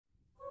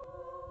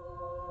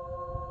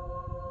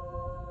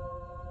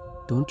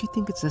Don't you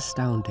think it's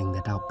astounding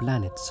that our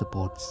planet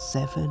supports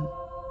 7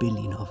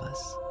 billion of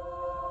us?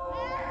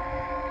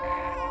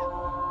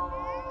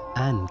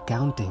 And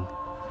counting.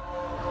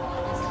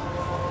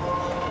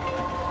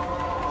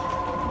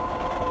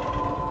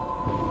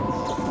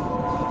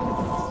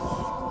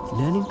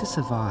 Learning to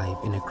survive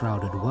in a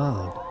crowded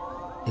world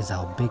is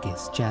our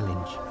biggest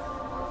challenge.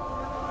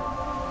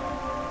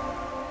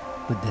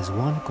 But there's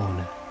one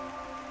corner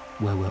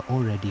where we're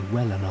already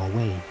well on our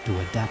way to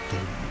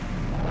adapting.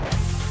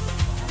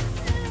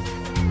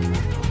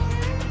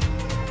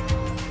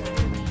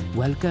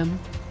 Welcome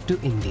to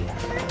India.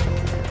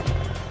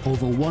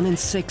 Over 1 in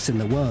 6 in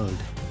the world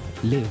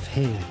live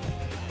here.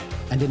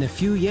 And in a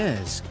few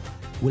years,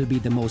 will be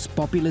the most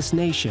populous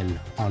nation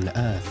on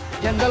earth.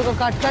 जंगल को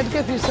काट-काट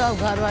के फिर सब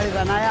घर-बाड़ी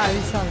बनाया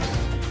अभी सब.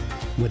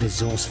 We're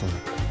resourceful.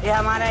 ये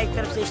हमारा एक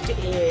तरफ से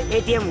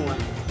ATM हुआ.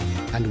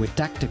 And we're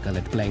tactical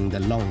at playing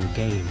the long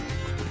game.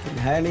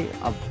 है नहीं,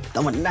 अब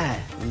तमन्ना है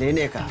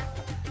लेने का.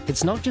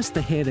 It's not just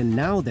the here and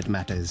now that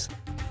matters.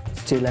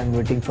 Still, I'm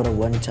waiting for a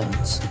one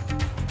chance.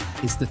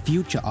 It's the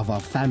future of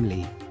our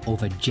family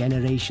over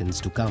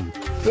generations to come.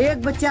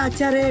 एक बच्चा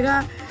अच्छा रहेगा,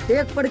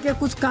 एक पढ़ के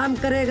कुछ काम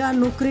करेगा,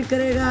 नौकरी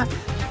करेगा.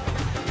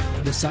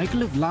 The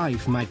cycle of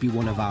life might be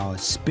one of our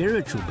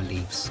spiritual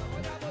beliefs,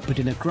 but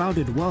in a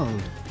crowded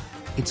world,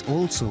 it's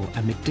also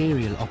a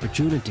material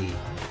opportunity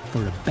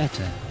for a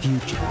better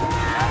future.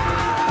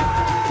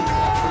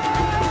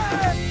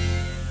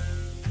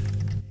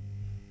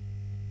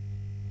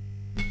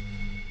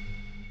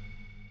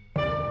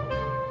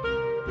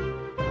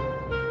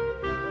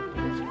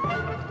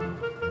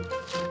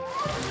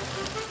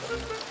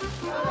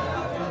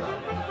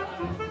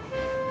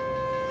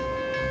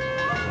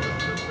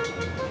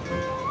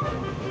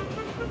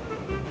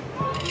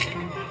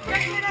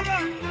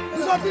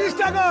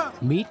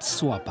 Meet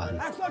Swapan,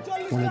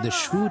 one of the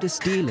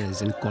shrewdest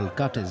dealers in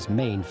Kolkata's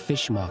main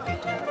fish market.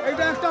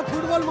 এটা একটা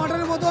football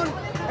মাঠের মতন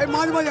এই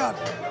মাছ বাজার।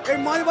 এই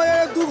মাছ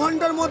বাজারে 2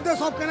 ঘন্টার মধ্যে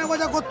সব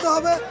কেনাবেচা করতে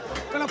হবে।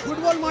 কারণ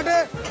ফুটবল মাঠে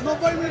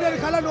 90 মিনিটের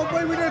খেলা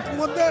 90 মিনিটের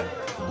মধ্যে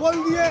গোল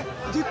দিয়ে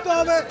জিততে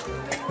হবে।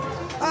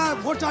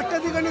 ভোর 4টা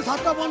দিকে নিয়ে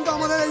 7টা পর্যন্ত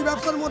আমাদের এই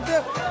ব্যবসার মধ্যে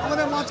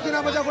আমাদের মাছ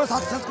কেনাবেচা করে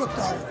সাকসেস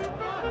করতে হবে।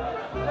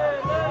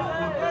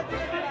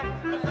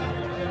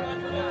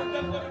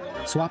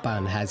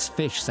 Swapan has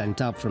fish sent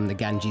up from the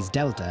Ganges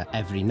Delta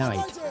every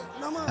night.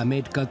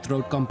 Amid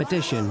cutthroat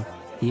competition,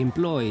 he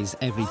employs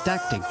every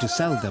tactic to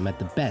sell them at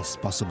the best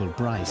possible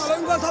price.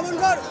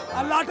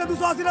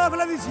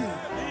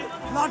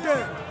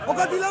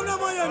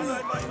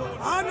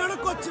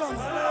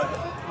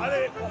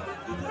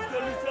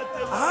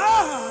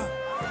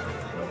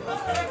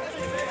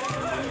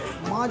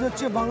 মাছ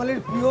হচ্ছে বাঙালির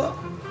প্রিয়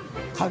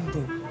খাদ্য।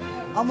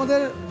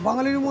 আমাদের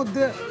বাঙালির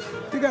মধ্যে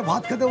ঠিক আছে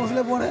ভাত খেতে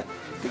বসলে পরে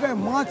ঠিক আছে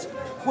মাছ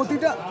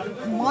প্রতিটা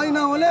মাছ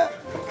না হলে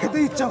খেতে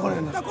ইচ্ছা করে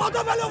না। কত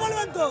বেলা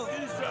বলবেন তো?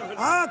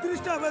 হ্যাঁ 30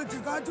 টাকা বলছি।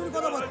 গায়ে চুরি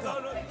কত বলতে?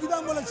 কি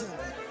দাম বলেছে?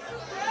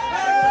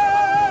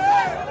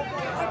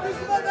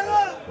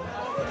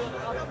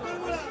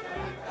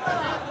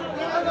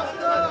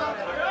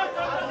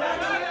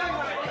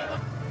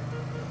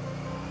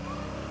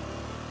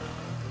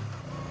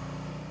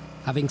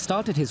 Having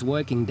started his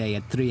working day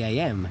at 3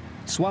 a.m.,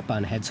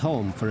 Swapan heads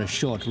home for a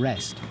short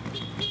rest.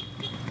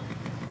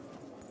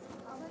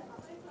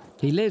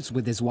 He lives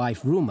with his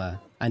wife Ruma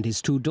and his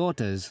 2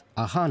 daughters,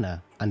 Ahana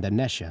and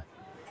Anesha.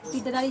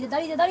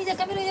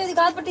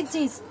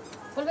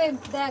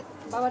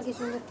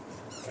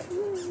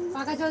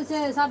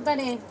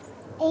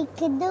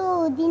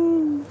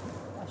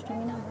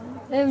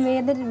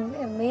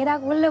 মেয়েরা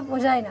করলে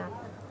পোষায় না,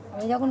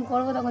 আমি যখন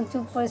করবো তখন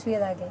চুপ করে শুয়ে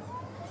থাকে,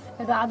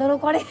 একটু আদরও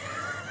করে।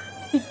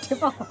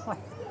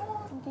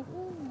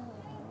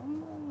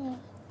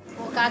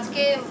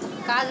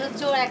 কাজ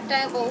হচ্ছে ওর একটা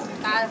বউ,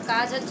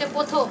 কাজ হচ্ছে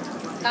প্রথম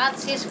কাজ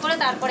শেষ করে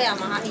তারপরে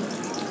আমি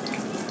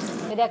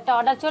যদি একটা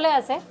অর্ডার চলে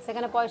আসে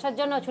সেখানে পয়সার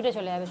জন্য ছুটে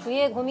চলে যাবে,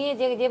 শুয়ে ঘুমিয়ে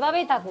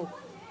যেভাবেই থাকুক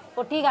ও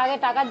ঠিক আগে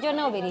টাকার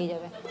জন্যও বেরিয়ে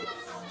যাবে।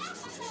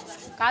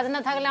 কাজ না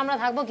থাকলে আমরা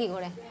থাকবো কি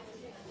করে?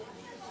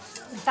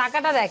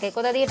 টাকাটা দেখে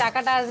কোথা দিয়ে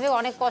টাকাটা আসবে,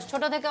 অনেক কষ্ট,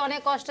 ছোট থেকে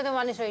অনেক কষ্টতে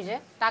মানুষ হয়েছে,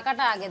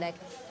 টাকাটা আগে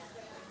দেখে।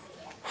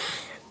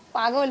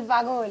 পাগল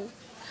পাগল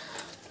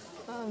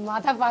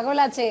মাথা পাগল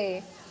আছে,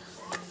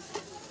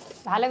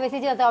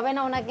 ভালোবেসেছি তবে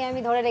না ওনাকে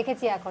আমি ধরে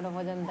রেখেছি এখনো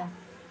পর্যন্ত,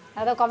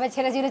 তো কবে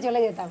ছেড়ে চলে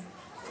যেতাম।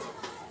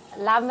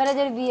 লাভ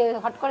ম্যারেজের বিয়ে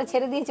হট করে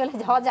ছেড়ে দিয়ে চলে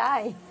যাওয়া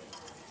যায়?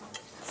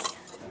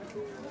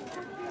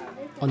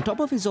 On top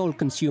of his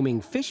all-consuming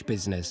fish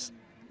business,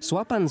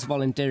 Swapan's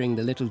volunteering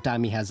the little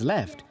time he has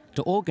left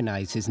to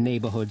organize his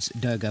neighborhood's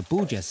Durga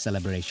Puja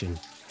celebration.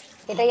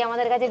 এটাই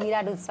আমাদের কাছে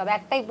বিরাট উৎসব,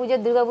 একটাই পুজো,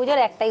 দুর্গা পুজোর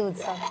একটাই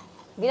উৎসব,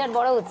 বিরাট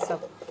বড় উৎসব।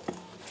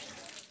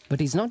 But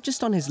he's not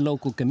just on his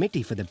local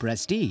committee for the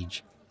prestige.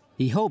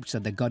 He hopes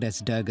that the goddess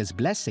Durga's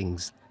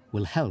blessings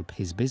will help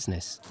his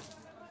business.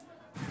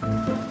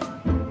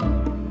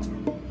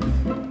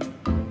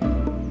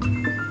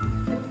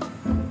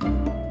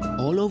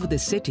 All over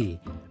the city,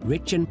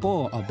 rich and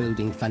poor are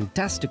building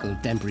fantastical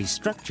temporary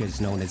structures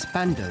known as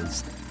pandals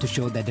to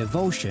show their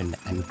devotion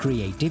and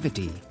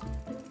creativity.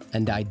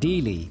 And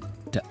ideally,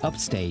 to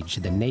upstage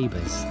the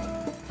neighbors.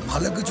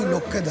 ভালো কিছু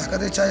লোককে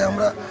দেখাতে চাই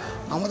আমরা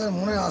আমাদের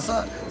মনে আসা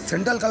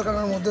central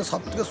কলকাতার মধ্যে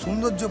সবথেকে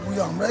সৌন্দর্য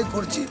পুজো আমরাই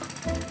করছি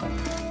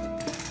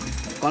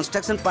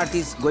Construction part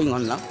is going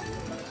on now.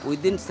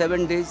 Within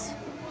 7 days,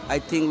 I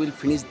think we'll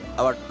finish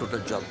our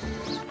total job.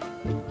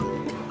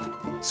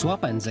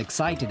 Swapan's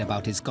excited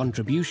about his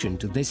contribution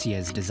to this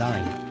year's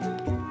design.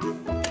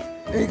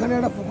 এইখানে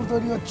একটা পুকুর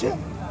তৈরি হচ্ছে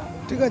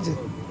ঠিক আছে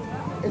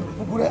এই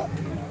পুকুরে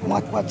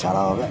মাছ মাছ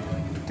ছাড়া হবে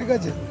ঠিক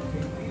আছে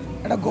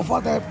একটা গোফা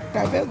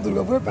টাইপের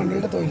দুর্গাপুরের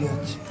প্যান্ডেলটা তৈরি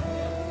হচ্ছে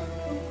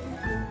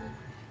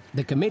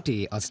The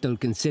committee are still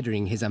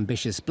considering his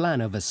ambitious plan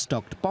of a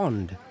stocked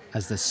pond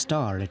as the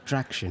star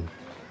attraction.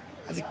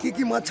 আচ্ছা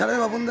কি মাছ ছাড়া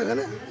হবে আপনাদের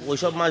এখানে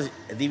ওইসব মাছ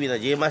দিবি না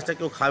যে মাছটা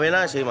কেউ খাবে না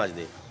সেই মাছ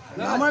দে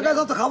আমার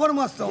কাছে তো খাবার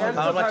মাছ তো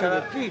খাবার মাছ ছাড়া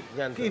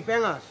কি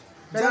প্যাঙাস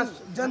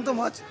জ্যান্ত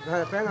মাছ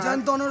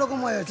জ্যান্ত অনেক রকম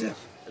মাছ আছে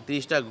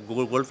 30টা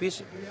গোল্ডফিশ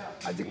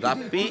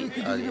গাপ্পি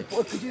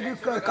কিছু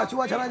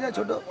কাচুয়া ছাড়া যায়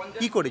ছোট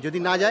কি করে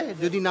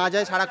যদি না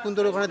যায় সারাক্ষণ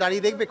তোর ওখানে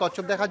দাঁড়িয়ে দেখবে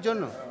কচ্ছপ দেখার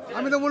জন্য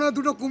আমি তো মনে হয়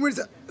দুটো কুমির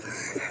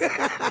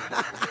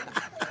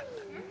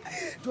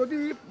যদি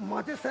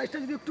মাছের সাইজটা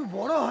যদি একটু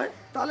বড় হয়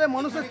তাহলে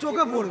মানুষের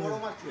চোখে পড়বে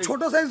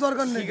ছোট সাইজ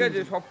দরকার নেই ঠিক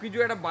আছে সবকিছু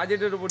একটা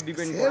বাজেটের উপর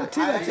ডিপেন্ড করে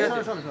ঠিক আছে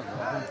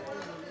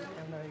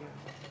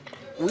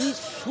We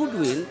should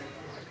win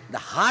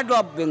the heart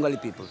of Bengali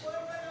people.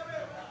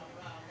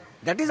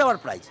 That is our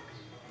prize.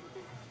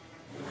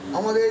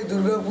 আমাদের এই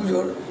দুর্গা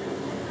পুজোর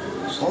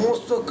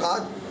সমস্ত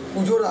কাজ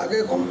পুজোর আগে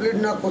কমপ্লিট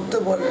না করতে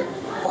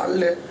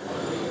পারলে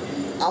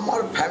আমার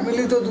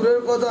ফ্যামিলি তো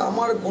দূরের কথা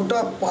আমার গোটা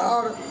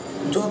পাড়ার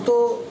যত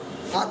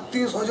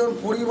আত্মীয় স্বজন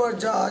পরিবার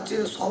যা আছে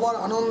সবার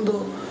আনন্দ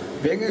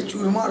ভেঙে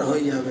চুরমার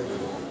হয়ে যাবে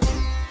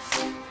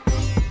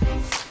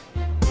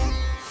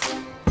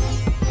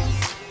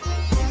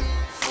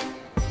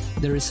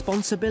The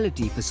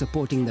responsibility for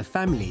supporting the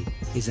family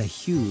is a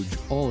huge,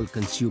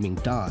 all-consuming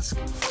task.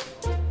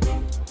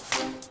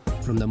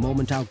 From the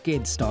moment our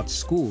kids start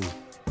school,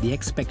 the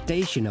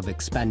expectation of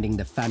expanding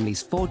the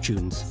family's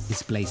fortunes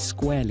is placed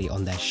squarely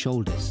on their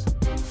shoulders.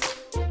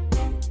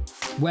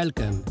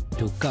 Welcome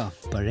to Cuff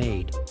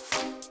Parade.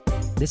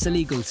 This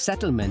illegal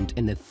settlement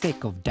in the thick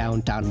of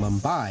downtown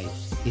Mumbai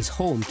is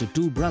home to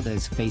two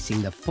brothers facing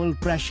the full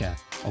pressure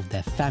of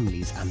their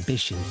family's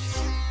ambitions.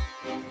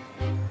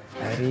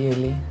 I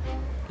really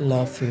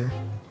love you.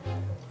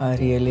 I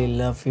really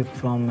love you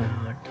from my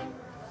heart.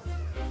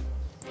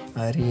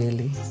 I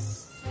really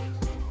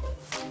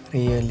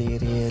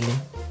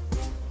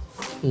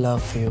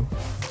love you.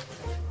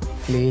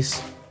 Please,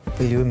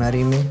 will you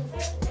marry me?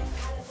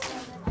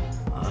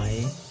 I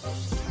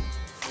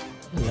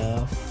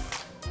love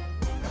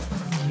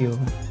you.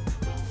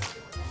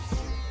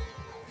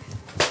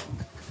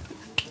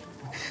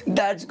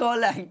 That's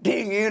called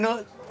acting, you know.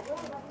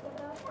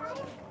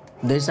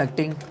 This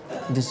acting,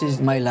 this is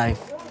my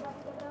life.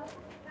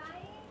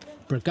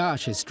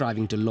 Prakash is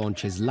striving to launch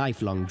his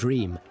lifelong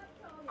dream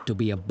to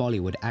be a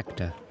Bollywood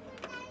actor.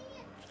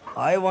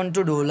 I want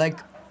to do like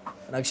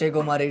Rakshay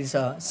Kumar is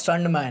a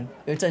stuntman.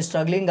 It's a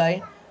struggling guy.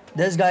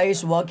 This guy is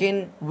working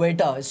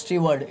waiter,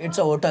 steward. It's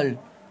a hotel.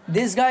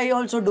 This guy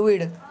also do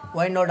it.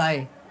 Why not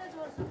I?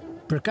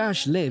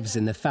 Prakash lives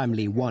in the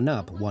family one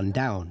up, one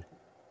down.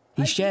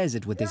 He shares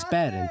it with his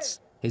parents,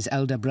 his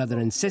elder brother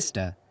and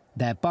sister,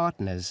 their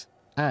partners,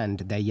 and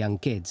their young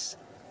kids.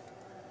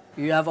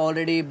 You have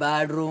already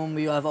bed room,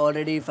 you have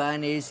already fan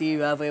AC,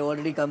 you have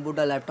already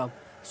computer laptop.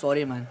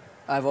 Sorry man,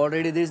 I've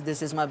already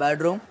this is my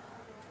bedroom.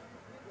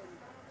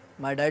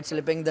 My dad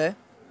sleeping there.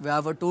 We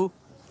have a two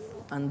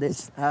and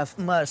this have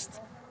must.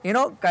 You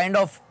know, kind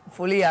of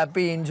fully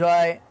happy,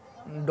 enjoy,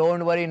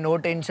 don't worry, no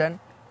tension.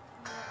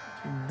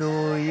 Do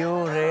you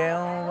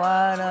really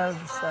wanna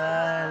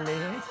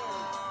Sally?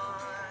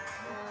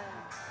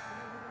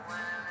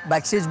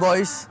 Backstreet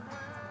Boys,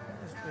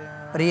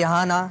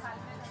 Rihanna,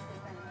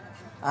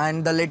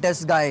 and the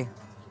latest guy,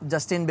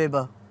 Justin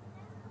Bieber.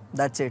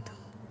 That's it.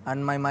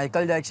 And my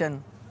Michael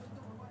Jackson.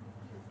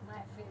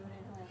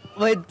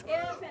 With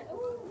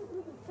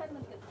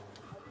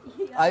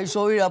I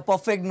show you a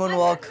perfect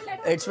moonwalk.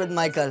 It's with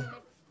Michael.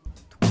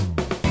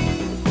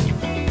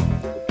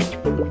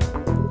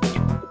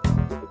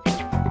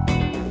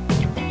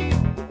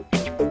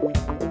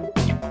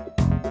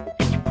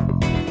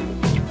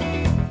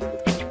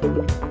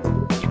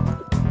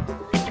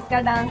 इसका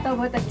dance तो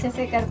बहुत अच्छे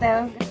से करता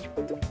है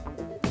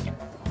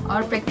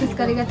और practice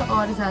करेगा तो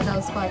और ज़्यादा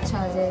उसको अच्छा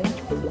आ जाएगा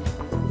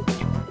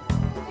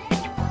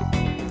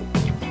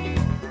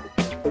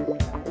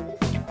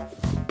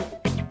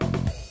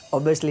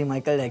Obviously,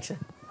 Michael Jackson.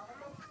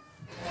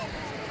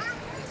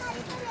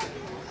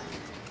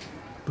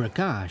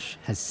 Prakash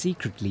has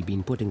secretly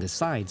been putting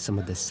aside some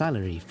of the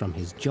salary from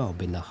his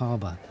job in the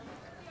harbour.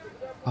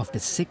 After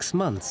 6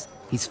 months,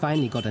 he's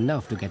finally got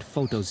enough to get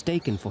photos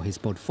taken for his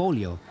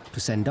portfolio to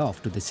send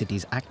off to the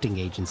city's acting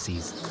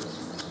agencies.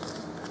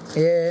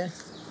 ये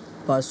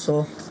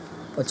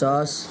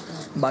 550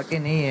 बाकी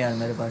नहीं है यार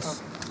मेरे पास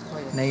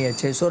नहीं है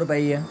 600 रुपये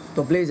ही है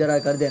तो प्लीज़ ज़रा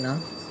कर देना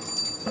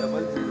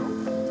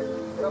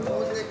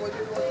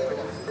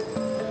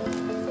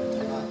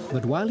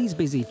But while he's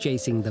busy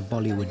chasing the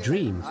Bollywood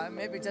dream,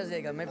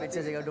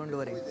 don't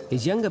worry.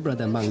 his younger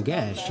brother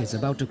Mangesh is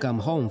about to come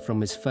home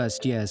from his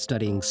first year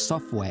studying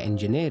software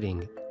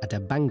engineering at a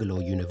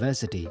Bangalore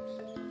university.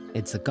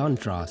 It's a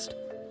contrast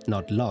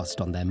not lost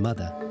on their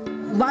mother.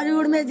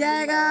 Bollywood में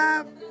जाएगा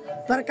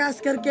प्रकाश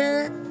करके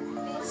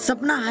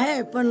सपना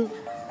है, पर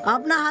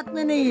अपना हाथ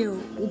में नहीं है,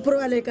 ऊपर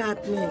वाले का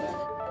हाथ में।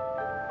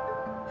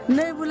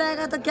 नहीं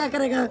बुलाएगा तो क्या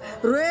करेगा?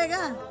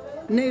 रोएगा?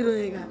 नहीं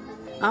रोएगा।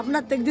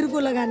 अपना तकदीर को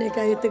लगाने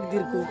का है,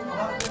 तकदीर को।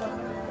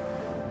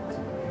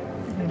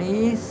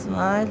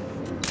 स्माइल।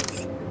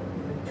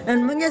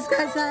 एंड मंगेश का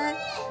ऐसा है,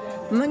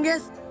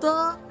 मंगेश तो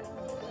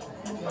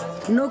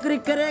नौकरी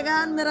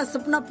करेगा, मेरा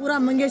सपना पूरा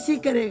मंगेश ही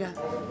करेगा।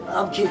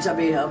 अब खींच,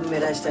 अभी अब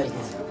मेरा स्टाइल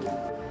खींच।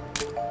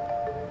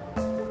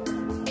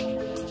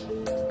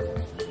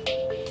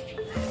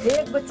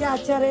 एक बच्चा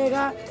अच्छा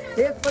रहेगा,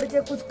 एक पढ़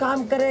के कुछ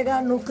काम करेगा,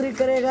 नौकरी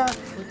करेगा,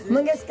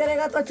 मंगेश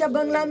करेगा तो अच्छा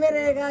बंगला में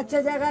रहेगा,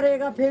 अच्छा जगह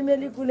रहेगा,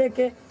 फैमिली को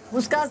लेके।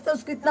 उसका वास्ते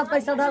उसको इतना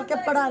पैसा डाल के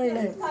पढ़ा रहे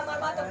हैं।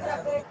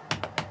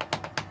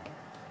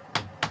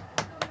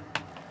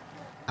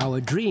 Our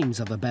dreams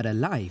of a better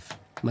life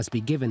must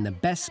be given the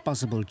best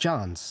possible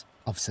chance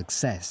of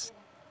success.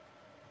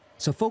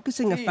 So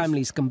focusing a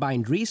family's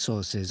combined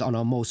resources on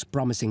our most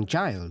promising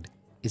child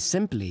is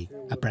simply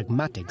a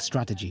pragmatic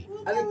strategy.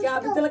 अभी क्या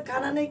अभी तक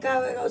खाना नहीं खाया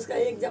होगा, उसका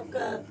एक जब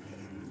का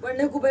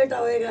पढ़ने को बैठा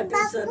होगा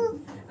ट्यूशन,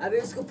 अभी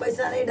उसको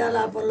पैसा नहीं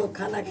डाला अपन लोग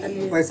खाना खा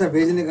लिए। पैसा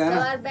भेजने का ना।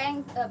 और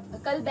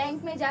कल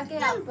बैंक में जाके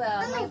आप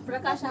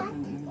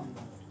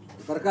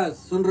प्रकाश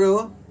सुन रहे हो?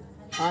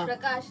 हाँ।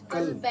 प्रकाश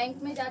कल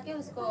बैंक में जाके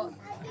उसको।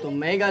 तो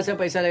मैं कहाँ से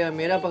पैसा लेगा?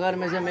 मेरा पगार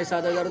में से मैं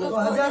 7,000 दो।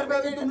 1000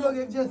 रुपए भी तुम लोग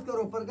एडजस्ट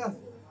करो।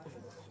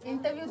 प्रकाश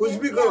इंटरव्यू कुछ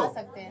भी करो,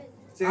 सकते हैं।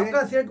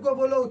 आपका सेठ को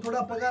बोलो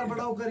थोड़ा पगार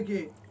बढ़ाओ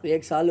करके।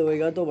 1 साल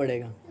होएगा तो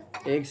बढ़ेगा,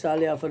 1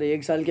 साल या फिर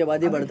 1 साल के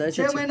बाद ही बढ़ता है।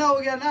 6 महीना हो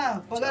गया ना,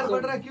 पगार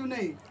बढ़ रहा क्यों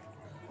नहीं?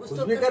 कुछ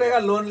भी करेगा,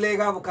 लोन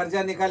लेगा,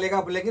 कर्जा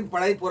निकालेगा, लेकिन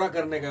पढ़ाई पूरा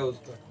करने का है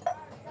उसका,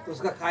 तो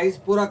उसका ख्वाहिश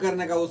पूरा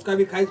करने का, उसका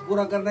भी ख्वाहिश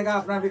पूरा करने का,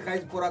 अपना भी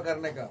ख्वाहिश पूरा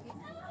करने का।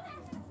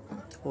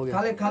 हो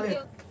गया। खा ले।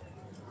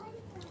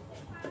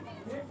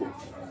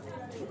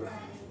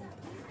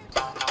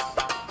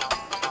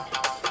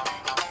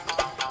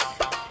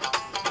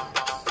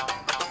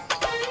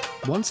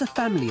 Once a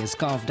family has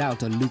carved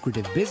out a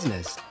lucrative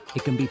business,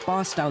 it can be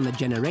passed down the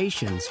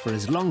generations for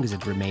as long as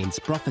it remains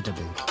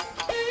profitable.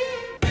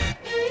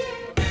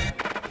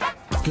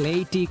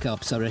 Clay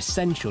teacups are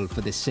essential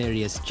for the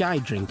serious chai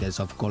drinkers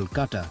of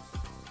Kolkata,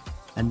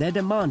 and their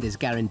demand is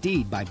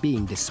guaranteed by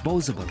being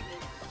disposable.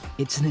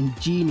 It's an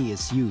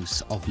ingenious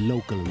use of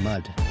local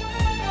mud.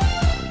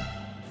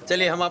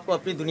 चलिए हम आपको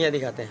अपनी दुनिया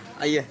दिखाते हैं,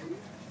 आइए।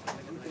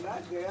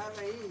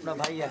 अपना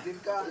भाई है,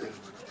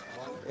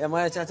 ये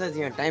हमारे चाचा जी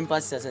हैं, टाइम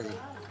पास चाचा जी।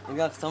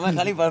 इनका समय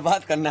खाली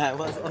बर्बाद करना है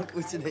बस, और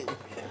कुछ नहीं।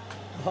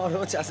 और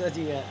वो चाचा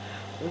जी हैं,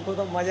 उनको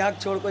तो मजाक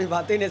छोड़ कोई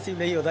बात ही नसीब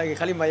नहीं होता कि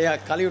खाली मजाक,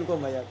 खाली उनको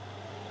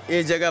मजाक।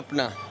 ये जगह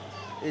अपना,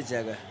 इस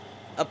जगह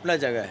अपना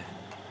जगह है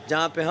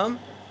जहाँ पे हम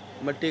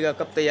मिट्टी का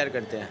कप तैयार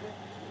करते हैं।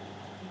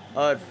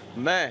 और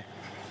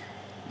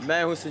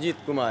मैं हूँ सुजीत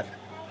कुमार।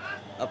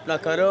 अपना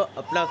करो,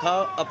 अपना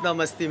खाओ, अपना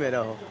मस्ती में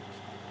रहो।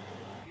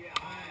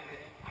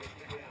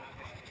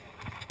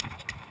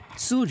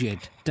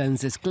 Sujit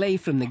turns his clay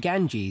from the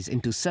Ganges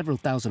into several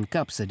thousand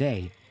cups a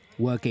day,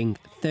 working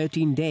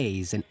 13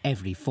 days in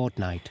every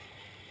fortnight.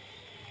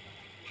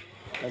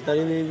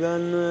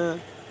 तकरीबन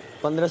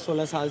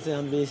 15-16 साल से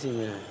हम भी इसी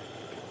में हैं।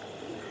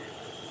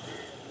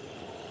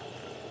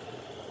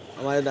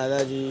 हमारे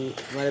दादाजी,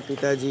 हमारे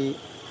पिताजी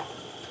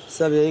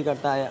सब यही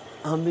करता है,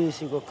 हम भी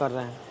इसी को कर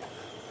रहे हैं।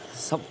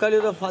 सबका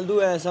लिए तो फालतू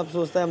है, सब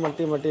सोचता है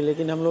मट्टी मट्टी,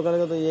 लेकिन हम लोग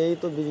का तो यही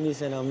तो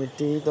बिजनेस है ना,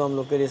 मिट्टी ही तो हम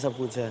लोग के लिए सब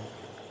कुछ है।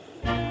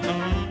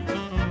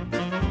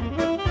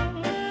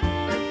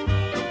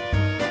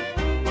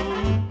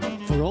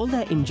 For all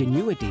their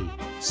ingenuity,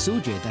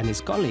 Sujit and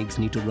his colleagues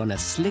need to run a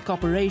slick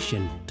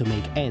operation to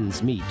make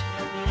ends meet.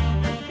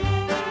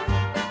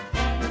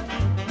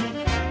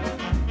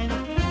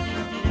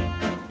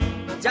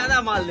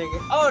 ज्यादा माल देंगे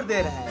और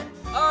दे रहे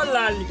हैं, और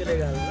लाल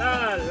निकलेगा,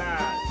 लाल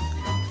लाल।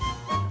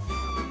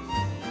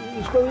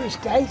 इसको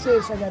स्टाइल से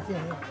सजाते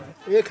हैं।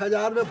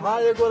 1000 में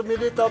फाड़ एक और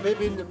मिली तब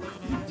भी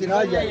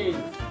चिन्हा जाए।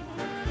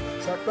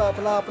 सबका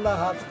अपना अपना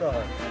हाथ का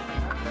है।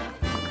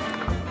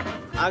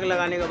 आग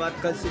लगाने के बाद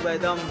कल सुबह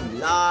एकदम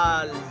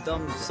लाल,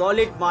 एकदम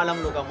सॉलिड माल हम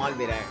लोग का माल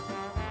दे रहा है,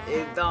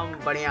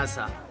 एकदम बढ़िया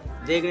सा,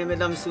 देखने में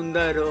एकदम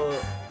सुंदर हो,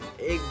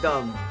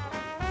 एकदम।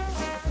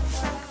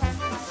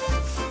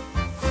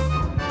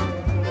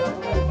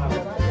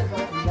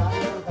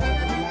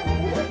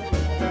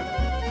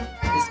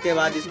 इसके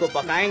बाद इसको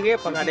पकाएंगे,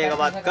 पकाने के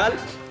बाद कल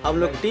हम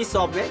लोग टी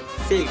शॉप में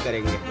सेल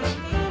करेंगे।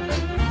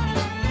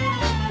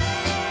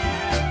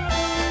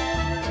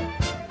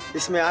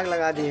 इसमें आग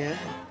लगा दी है,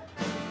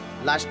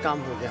 लास्ट काम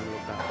हो गया हम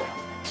लोग का।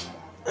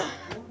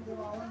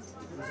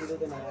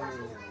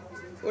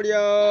 उड़िया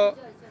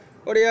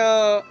उड़िया,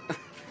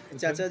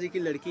 चाचा जी की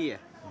लड़की है,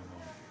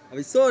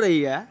 अभी सो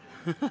रही है।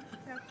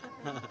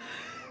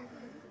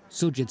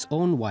 Sujit's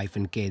own wife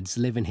and kids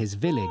live in his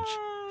village,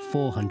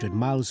 400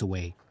 miles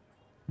away.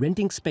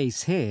 Renting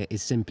space here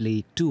is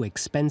simply too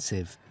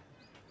expensive.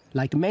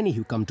 Like many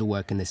who come to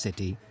work in the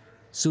city,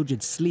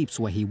 Sujit sleeps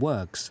where he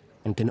works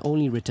and can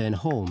only return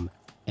home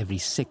every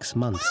 6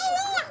 months.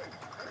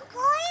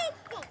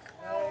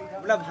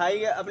 अपना भाई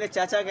है, अपने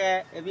चाचा का है,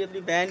 अभी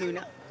अपनी बहन हुई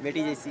ना,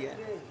 बेटी जैसी है।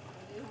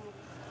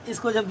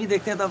 इसको जब भी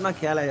देखते हैं तो अपना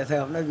ख्याल आ जाता है,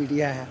 अपना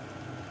बिटिया है।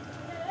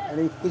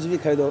 अरे कुछ भी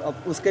खरीदो,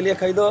 अब उसके लिए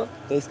खरीदो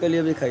तो इसके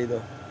लिए भी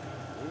खरीदो।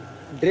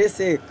 ड्रेस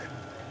एक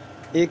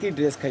ही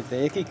ड्रेस खरीदते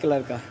हैं, एक ही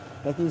कलर का,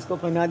 ताकि इसको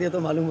पहना दिया तो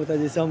मालूम होता है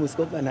जैसे हम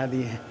उसको पहना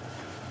दिए हैं।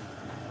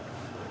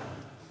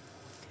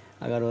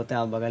 अगर होता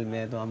है आप बगल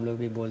में तो हम लोग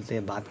भी बोलते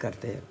हैं, बात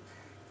करते हैं।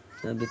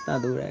 जब इतना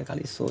दूर है,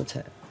 खाली सोच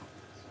है।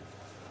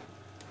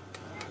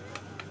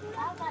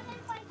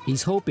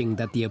 He's hoping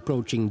that the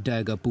approaching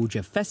Durga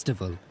Puja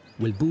festival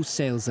will boost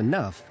sales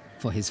enough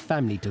for his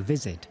family to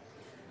visit.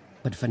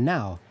 But for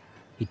now,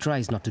 he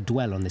tries not to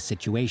dwell on the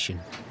situation.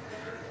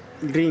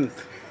 Drink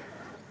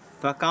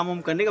थोड़ा काम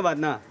वाम करने के बाद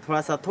ना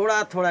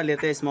थोड़ा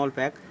लेते हैं स्मॉल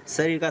पैक,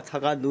 शरीर का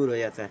थकान दूर हो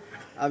जाता है।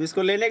 अब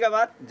इसको लेने के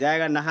बाद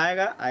जाएगा,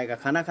 नहाएगा, आएगा,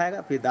 खाना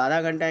खाएगा, फिर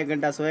आधा घंटा 1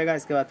 घंटा सोएगा,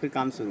 इसके बाद फिर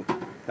काम शुरू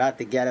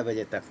रात 11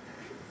 बजे तक।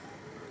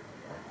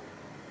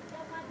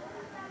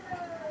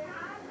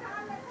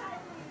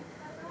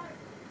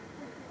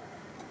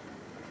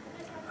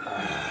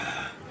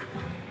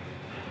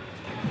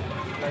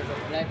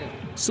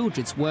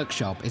 Sujit's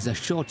workshop is a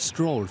short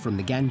stroll from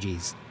the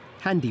Ganges,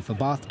 handy for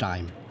bath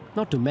time,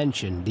 not to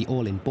mention the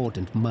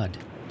all-important mud.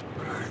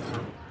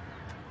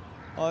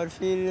 और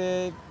फिर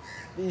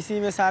इसी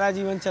में सारा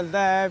जीवन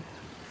चलता है।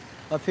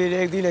 और फिर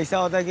एक दिन ऐसा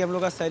होता है कि हम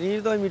लोग का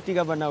शरीर तो मिट्टी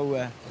का बना हुआ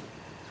है।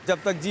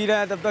 जब तक जी रहा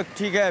है तब तक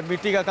ठीक है,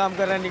 मिट्टी का काम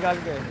कर रहे हैं निकाल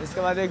के।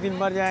 इसके बाद एक दिन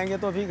मर जाएंगे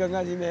तो फिर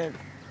गंगा जी में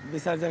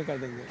विसर्जन कर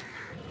देंगे।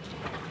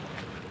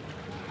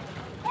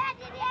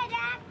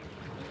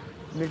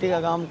 मिट्टी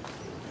का काम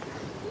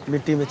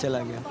मिट्टी में चला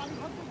गया।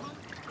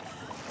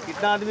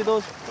 कितना आदमी तो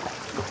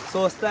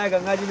सोचता है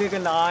गंगा जी में कि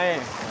नहाए,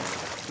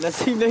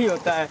 नसीब नहीं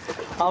होता है।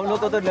 हम लोग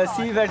को तो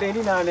नसीब है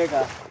डेली नहाने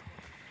का।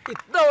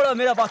 इतना बड़ा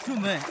मेरा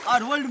बाथरूम है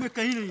और वर्ल्ड में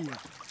कहीं नहीं है।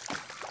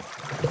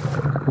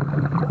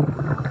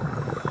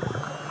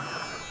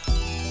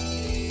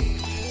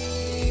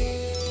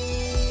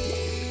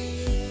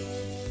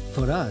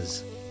 For us,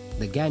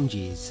 the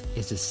Ganges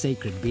is a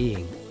sacred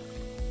being.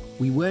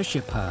 We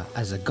worship her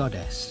as a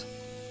goddess.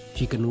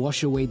 She can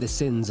wash away the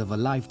sins of a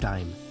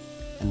lifetime,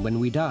 and when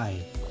we die,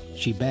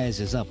 she bears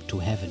us up to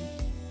heaven.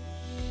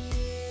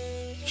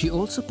 She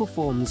also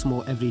performs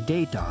more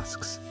everyday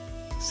tasks,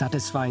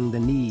 satisfying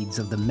the needs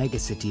of the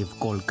megacity of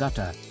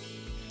Kolkata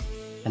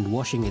and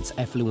washing its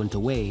effluent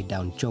away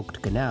down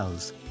choked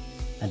canals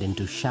and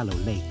into shallow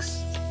lakes.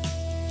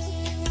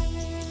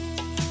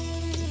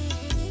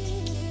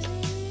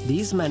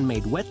 These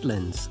man-made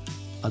wetlands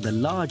are the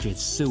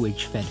largest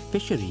sewage-fed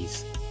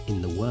fisheries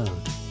in the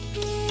world.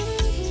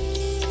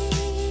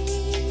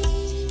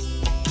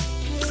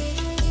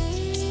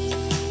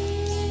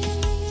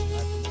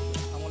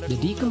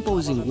 The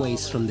decomposing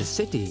waste from the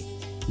city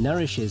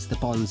nourishes the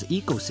pond's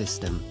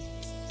ecosystem,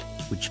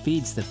 which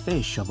feeds the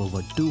fish of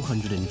over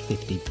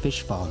 250 fish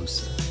farms.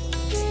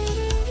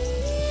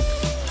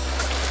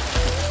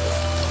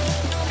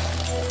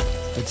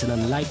 It's an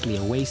unlikely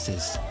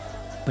oasis,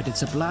 but it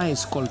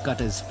supplies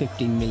Kolkata's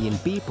 15 million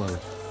people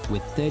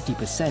with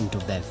 30%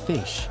 of their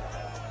fish.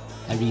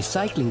 A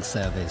recycling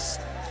service,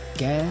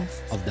 care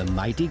of the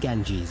mighty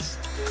Ganges.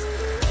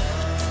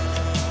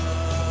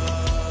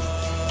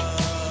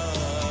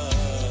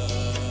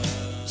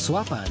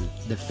 Swapan,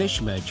 the fish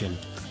merchant,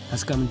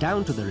 has come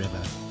down to the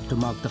river to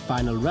mark the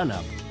final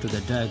run-up to the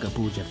Durga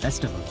Puja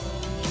festival.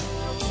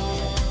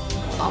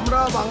 আমরা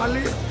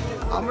বাঙালি,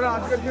 আমরা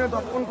আজকের দিনে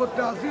দর্পণ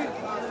করতে আসি।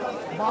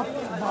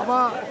 বাবা,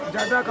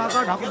 জ্যাঠা,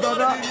 কাকা,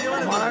 ঠাকুরদাদা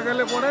মারা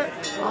গেলে পরে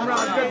আমরা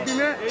আজকের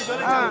দিনে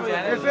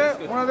এসে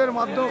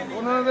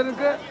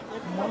ওনাদেরকে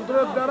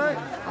মন্ত্রের দ্বারাই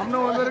আমরা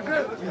ওনাদেরকে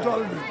জল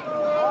দিই।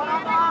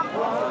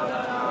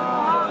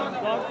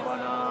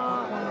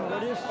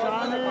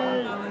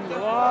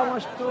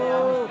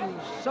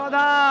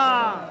 সদা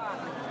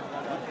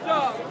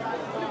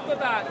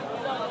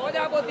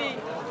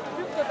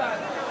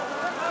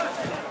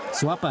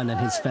Swapan and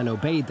his fellow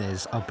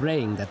bathers are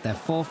praying that their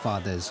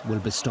forefathers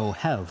will bestow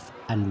health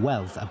and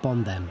wealth upon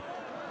them.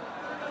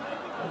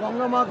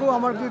 Ganga মাকেও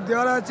আমার কি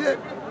দেওয়ার আছে,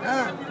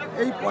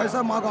 এই পয়সা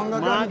মা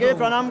গঙ্গাকে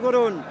প্রণাম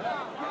করুন।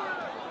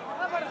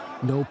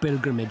 No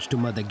pilgrimage to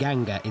Mother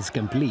Ganga is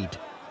complete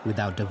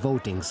without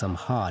devoting some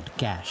hard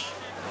cash.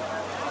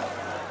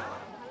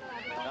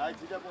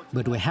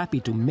 But we're happy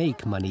to make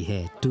money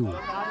here too.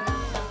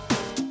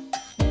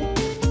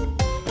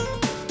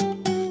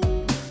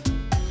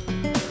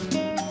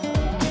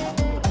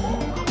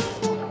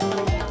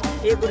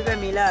 ₹1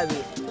 मिला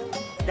अभी।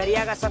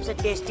 दरिया का सबसे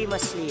टेस्टी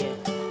मछली है।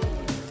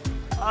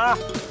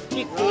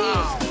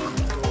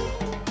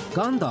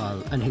 Gandhar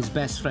and his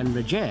best friend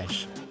Rajesh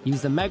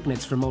use the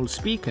magnets from old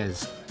speakers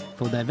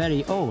for their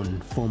very own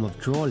form of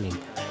drawing.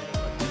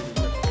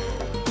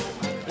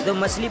 ये तो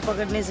मछली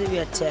पकड़ने से भी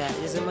अच्छा है।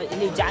 जैसे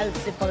मछली जाल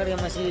से पकड़ के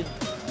मछली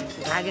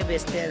उठा के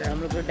बेचते हैं, हम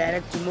लोग तो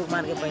डायरेक्ट चुम्बक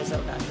मार के पैसा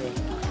उठाते हैं।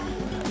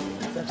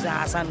 सबसे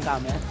आसान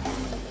काम है।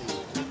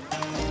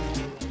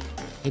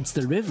 It's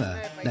the river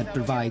that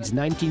provides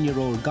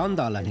 19-year-old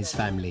Gandal and his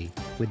family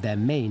with their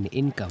main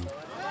income.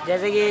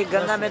 जैसे कि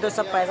गंगा में तो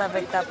सब पैसा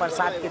फेंकता है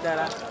प्रसाद की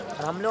तरह,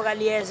 और हम लोग का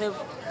लिए ऐसे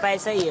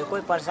पैसा ही है,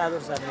 कोई प्रसाद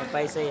उरसाद नहीं,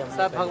 पैसा ही है।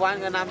 सब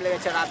भगवान का नाम लेकर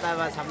चढ़ाता है,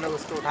 बस हम लोग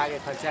उसको उठा के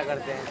खर्चा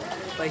करते हैं।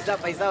 पैसा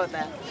पैसा होता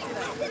है।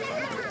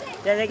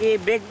 जैसे कि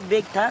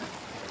बैग था,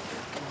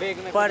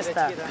 पर्स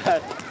था,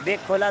 बैग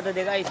खोला तो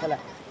देखा ही चला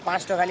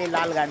 5 तो खाली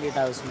लाल गांधी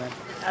था उसमें।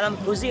 एकदम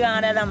खुशी का आ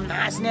रहा था,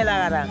 नाचने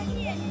लगा था।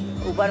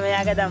 ऊपर में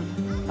जाके एकदम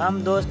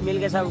हम दोस्त मिल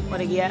के सब ऊपर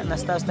गया,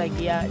 नाश्ता वास्ता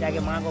किया, जाके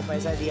माँ को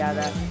पैसा दिया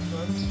था।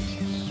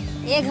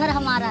 ये घर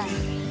हमारा है।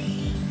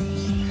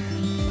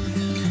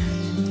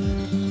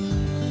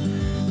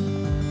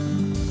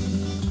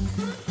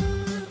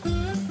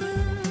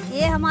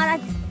 ये हमारा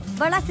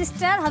बड़ा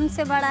सिस्टर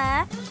हमसे बड़ा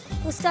है,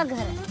 उसका घर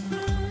है।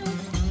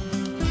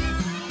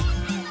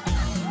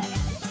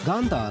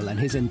 Gandal and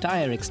his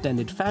entire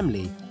extended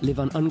family live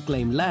on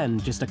unclaimed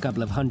land just a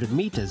couple of 100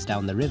 meters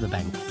down the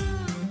riverbank.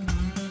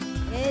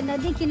 ये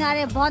नदी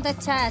किनारे बहुत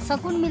अच्छा है,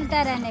 सुकून मिलता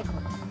है रहने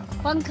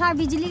को। पंखा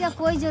बिजली का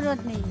कोई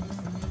जरूरत नहीं है।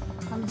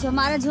 हम जो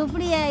हमारा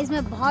झोपड़ी है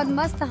इसमें बहुत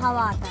मस्त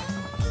हवा आता है।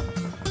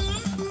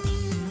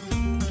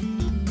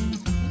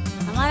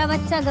 हमारा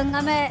बच्चा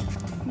गंगा में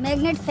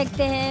मैग्नेट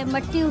फेंकते हैं,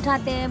 मट्टी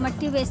उठाते हैं,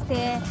 मट्टी बेचते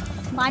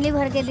हैं, पानी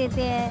भर के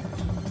देते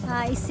हैं।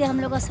 हाँ, इससे हम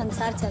लोग का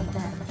संसार चलता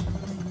है।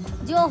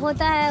 जो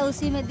होता है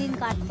उसी में दिन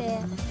काटते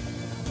हैं।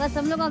 बस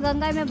हम लोग का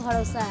गंगा में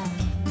भरोसा है।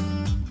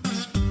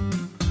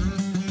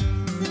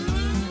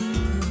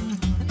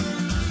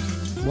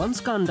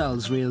 Once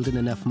Gandal's reeled in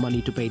enough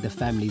money to pay the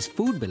family's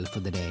food bill for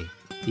the day,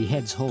 he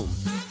heads home.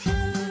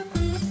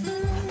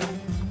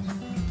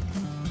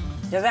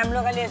 जैसे हम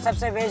लोग के लिए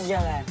सबसे बेस्ट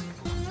जगह है।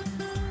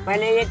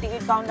 पहले ये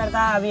टिकट काउंटर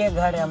था, अभी ये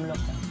घर है हम लोग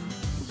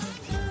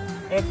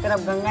का। एक तरफ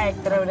गंगा,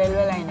 एक तरफ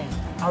रेलवे लाइन है,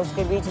 और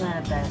उसके बीच में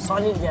रहता है।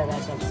 सॉलिड जगह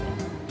है सबसे।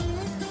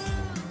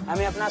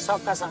 हमें अपना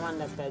शौक का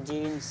सामान रखता है,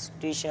 जीन्स,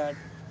 टी शर्ट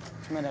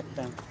उसमें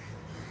रखता है।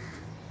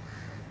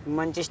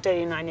 मैनचेस्टर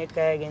यूनाइटेड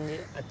का है गेंजी,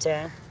 अच्छा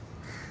है।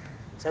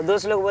 सब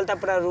दोस्त लोग बोलता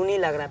पूरा रूनी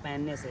लग रहा है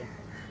पहनने से।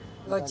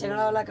 वो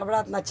चेंगड़ा वाला कपड़ा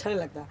इतना अच्छा नहीं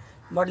लगता,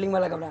 मॉडलिंग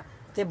वाला कपड़ा।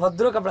 तो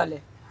भद्रो कपड़ा ले,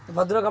 तो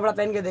भद्रो कपड़ा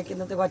पहन के देख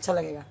कितना तेरे को अच्छा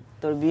लगेगा।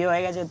 तो बियो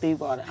होएगा जो तुई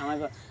पर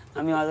हमारे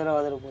আমি অদর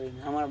অদর পরি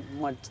না,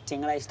 আমার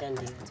চেংড়া স্টাইল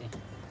ঠিক আছে।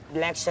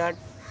 ब्लैक शर्ट,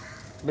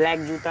 ब्लैक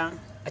जूता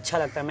अच्छा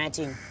लगता है,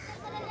 मैचिंग।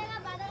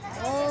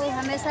 वो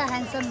हमेशा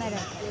हैंडसम में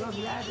रहता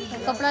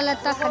है, कपड़ा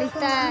लत्ता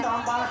खरीदता है।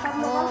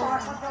 वो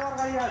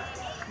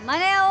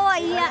मैंने वो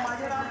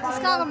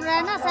इसका कपड़ा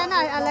है ना सहना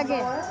अलग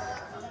है।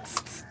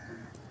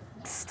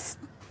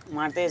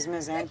 मारते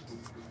इसमें से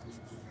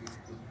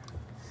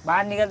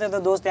बाहर निकलते तो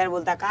दोस्त यार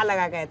बोलता कहाँ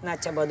लगा के इतना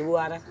अच्छा बदबू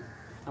आ रहा है।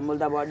 हम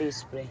बोलता बॉडी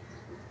स्प्रे।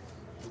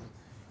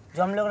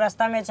 जो हम लोग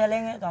रास्ता में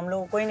चलेंगे तो हम लोग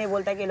को कोई नहीं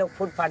बोलता कि लोग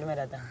फुटपाथ में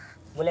रहता है।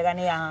 बोलेगा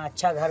नहीं यहाँ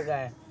अच्छा घर का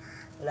है,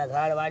 बोला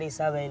घर बाड़ी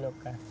सब है लोग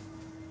का।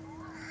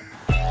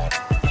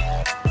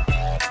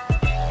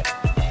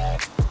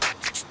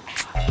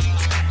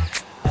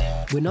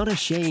 We're not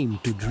ashamed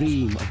to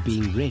dream of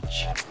being rich.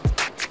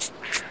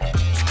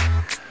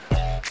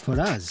 For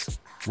us,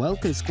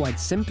 wealth is quite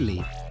simply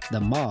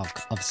the mark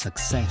of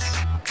success.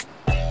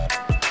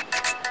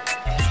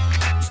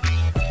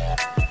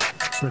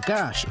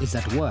 Prakash is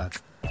at work,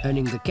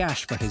 earning the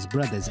cash for his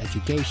brother's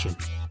education.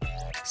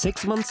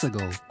 6 months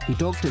ago, he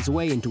talked his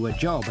way into a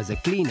job as a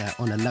cleaner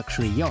on a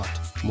luxury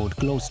yacht moored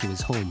close to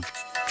his home.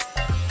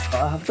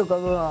 I have to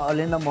come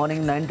early in the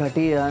morning,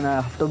 9:30, and I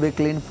have to be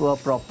clean for a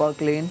proper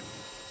clean.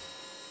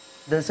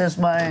 This is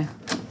my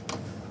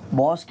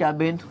boss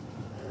cabin.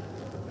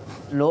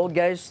 No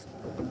guests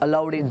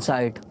allowed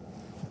inside.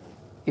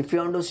 If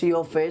you want to see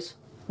your face,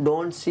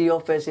 don't see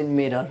your face in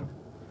mirror.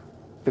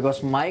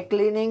 Because my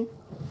cleaning,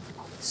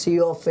 see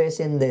your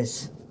face in this.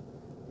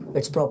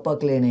 It's proper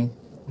cleaning.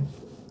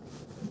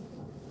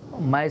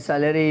 My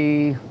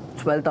salary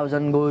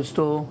 12,000 goes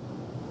to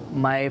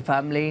my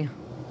family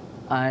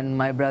and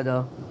my brother.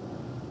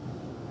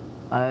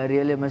 I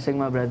really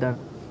missing my brother.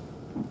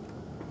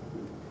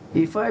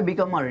 If I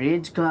become a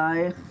rich guy,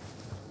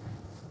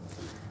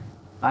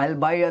 I'll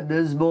buy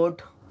this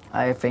boat.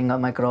 I finger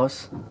my cross.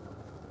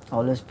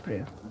 Always pray.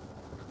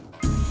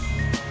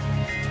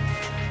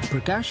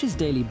 Prakash's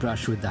daily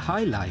brush with the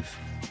high life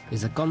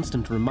is a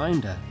constant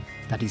reminder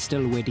that he's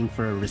still waiting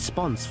for a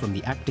response from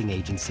the acting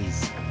agencies.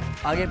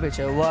 आगे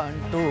पीछे 1,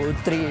 2,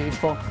 3,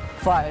 4,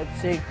 5,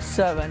 6,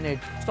 7,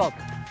 8. Stop.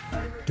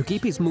 To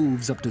keep his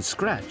moves up to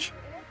scratch,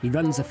 he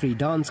runs a free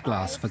dance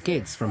class for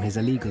kids from his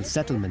illegal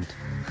settlement.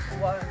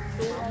 1,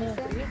 2,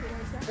 3,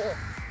 4.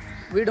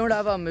 We don't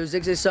have a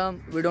music system.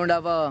 We don't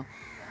have a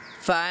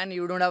fan.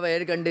 You don't have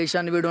air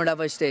condition. We don't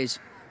have a stage.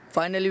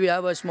 Finally, we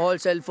have a small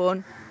cell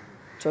phone.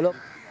 चलो,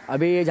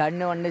 अभी ये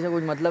झाड़ने वाड़ने से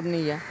कुछ मतलब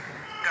नहीं है.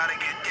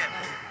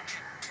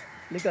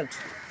 निकल.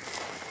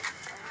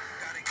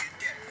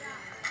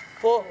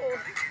 4,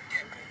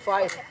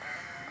 5,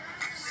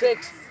 6,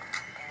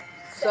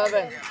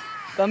 7.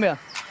 Come here.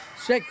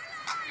 Shake.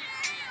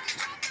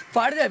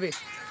 फाड़ दे अभी.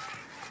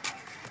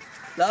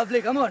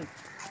 Lovely. Come on.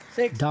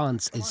 6.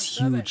 Dance is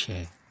huge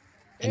here.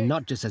 and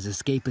not just as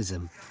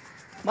escapism.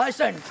 My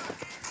son,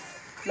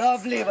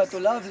 lovely, Batu,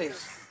 lovely.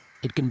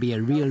 It can be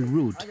a real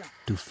route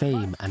to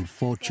fame and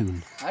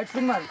fortune.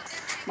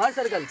 मार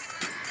सर्कल।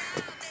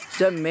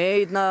 जब मैं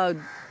इतना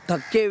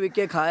धक्के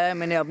विक्के खाया है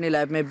मैंने अपनी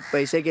लाइफ में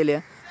पैसे के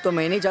लिए, तो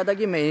मैं नहीं चाहता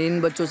कि मैं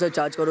इन बच्चों से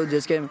चार्ज करूँ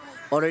जिसके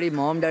ऑलरेडी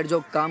मॉम डैड जो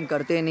काम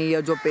करते नहीं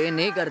है, जो पे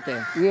नहीं करते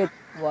हैं। ये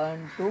 1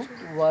 2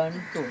 1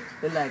 2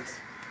 रिलैक्स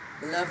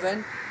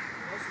 11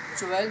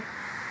 12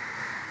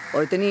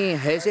 और इतनी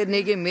हैसियत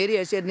नहीं कि मेरी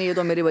हैसियत नहीं है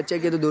तो मेरे बच्चे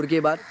की तो दूर की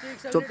बात,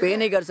 जो पे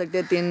नहीं कर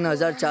सकते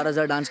 3000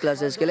 4000 डांस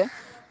क्लासेस के लिए,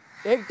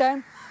 एक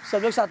टाइम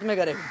सब लोग साथ में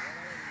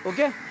करेंगे।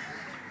 Okay?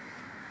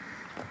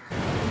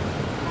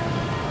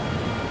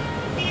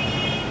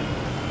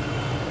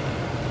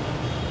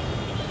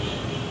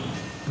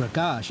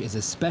 Prakash is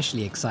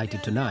especially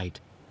excited tonight.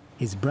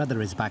 His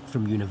brother is back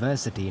from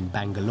university in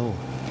Bangalore.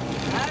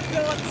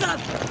 What's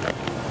up?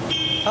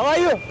 How are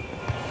you?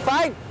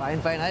 Fine.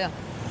 Fine. Aya.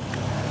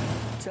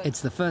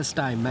 It's the first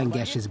time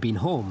Mangesh has been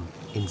home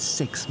in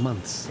 6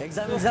 months.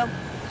 Exam.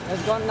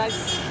 It's gone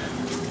nice.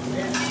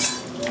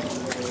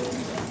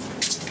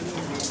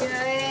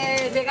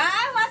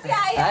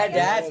 Hi,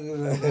 Dad.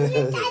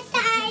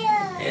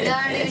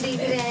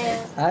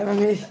 Hi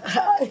mummy.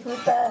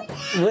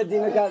 बहुत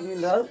दिनों का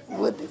मिला।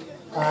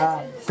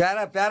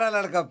 प्यारा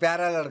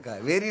लड़का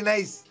very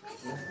nice.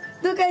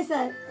 तू कैसा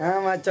है?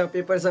 हाँ अच्छा,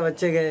 पेपर सब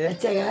अच्छे गए।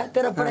 अच्छा गया?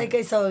 तेरा पढ़ाई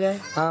कैसा हो गया?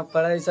 हाँ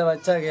पढ़ाई सब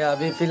अच्छा गया,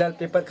 अभी फिलहाल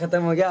पेपर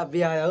खत्म हो गया,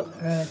 अभी आया हूँ।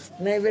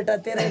 नहीं बेटा,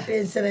 तेरा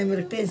टेंशन है,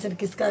 मेरा टेंशन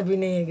किसका भी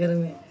नहीं है घर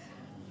में।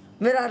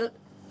 मेरा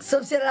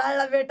सबसे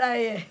लाडला बेटा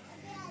है ये।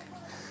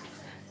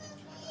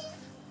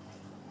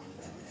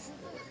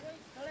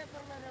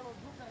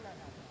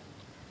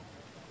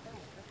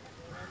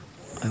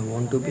 I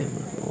want to be a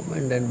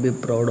moment and be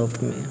proud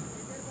of me,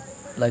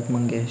 like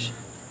Mangesh.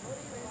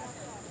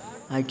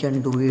 I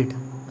can do it.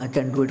 I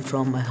can do it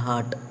from my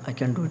heart. I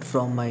can do it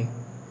from my.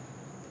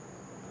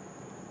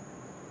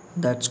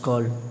 That's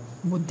called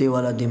buddhi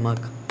wala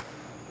dimag.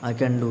 I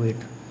can do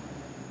it.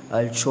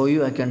 I'll show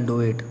you I can do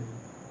it.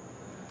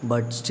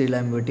 But still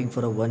I'm waiting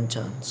for a one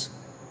chance.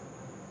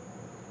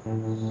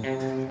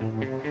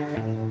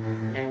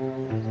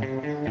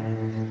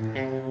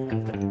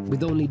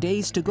 With only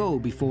days to go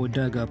before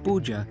Durga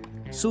Puja,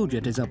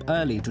 Sujat is up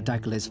early to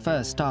tackle his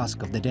first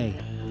task of the day.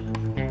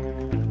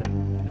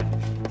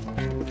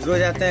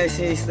 रोज आता है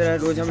ऐसे इस तरह,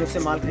 रोज हम लोग से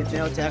माल खरीदते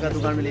हैं और चाय का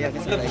दुकान में ले जाके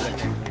सप्लाई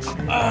करते हैं।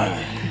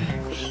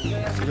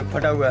 जो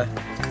फटा हुआ है,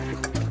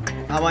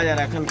 आवाज आ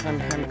रहा है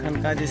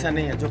खन का जैसा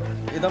नहीं है, जो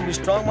एकदम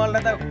स्ट्रॉन्ग माल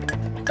रहता है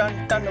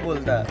टन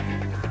बोलता है।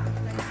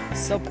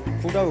 सब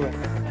फूटा हुआ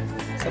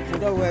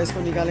है, इसको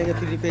निकालेंगे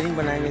फिर रिपेयरिंग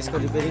बनाएंगे, इसको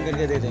रिपेयरिंग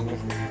करके दे देंगे।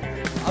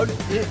 और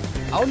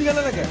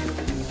निकालने लगे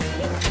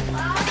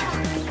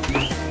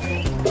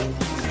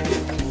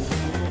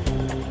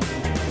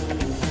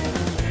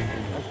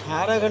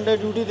 18 घंटे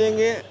ड्यूटी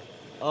देंगे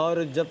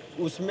और जब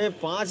उसमें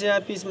 5000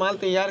 पीस माल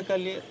तैयार कर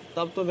लिए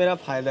तब तो मेरा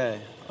फ़ायदा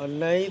है, और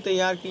नहीं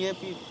तैयार किए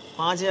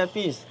 5000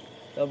 पीस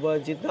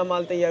तब जितना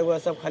माल तैयार हुआ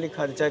सब खाली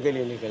खर्चा के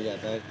लिए निकल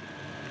जाता है।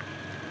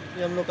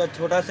 ये हम लोग का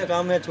छोटा सा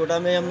काम है, छोटा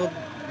में हम लोग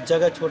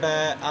जगह छोटा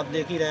है, आप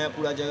देख ही रहे हैं,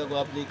 पूरा जगह को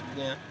आप देख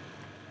रहे हैं।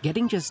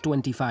 Getting just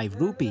 25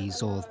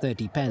 rupees or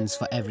 30 pence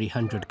for every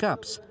 100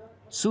 cups,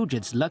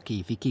 Sujat's lucky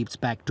if he keeps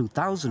back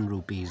 2,000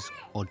 rupees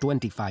or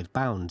 25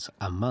 pounds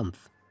a month.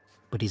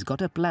 But he's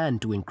got a plan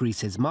to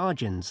increase his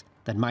margins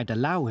that might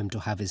allow him to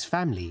have his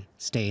family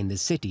stay in the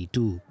city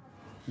too.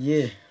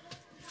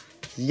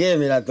 ये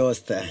मेरा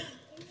दोस्त है,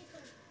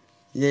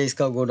 ये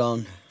इसका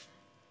godown,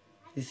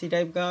 इसी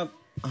type का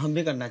हम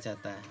भी करना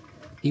चाहता है।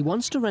 He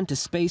wants to rent a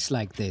space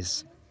like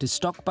this to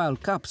stockpile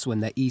cups when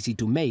they're easy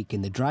to make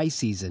in the dry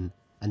season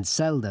and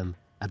sell them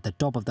at the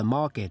top of the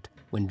market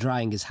when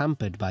drying is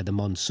hampered by the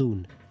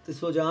monsoon. तो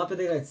इसको जहाँ पे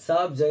देखा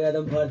सब जगह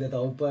एकदम भर देता,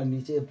 ऊपर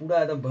नीचे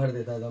पूरा एकदम भर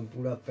देता, एकदम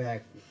पूरा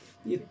पैक।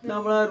 इतना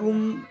बड़ा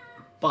रूम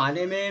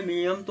पाने में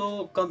मिनिमम तो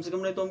कम से कम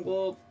नहीं तो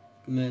हमको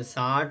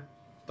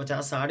 50-60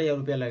 हज़ार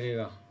रुपया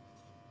लगेगा,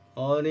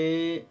 और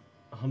ये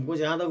हमको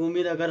जहाँ तक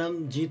उम्मीद अगर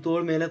हम जी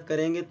तोड़ मेहनत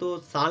करेंगे तो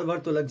साल भर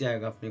तो लग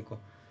जाएगा अपने को,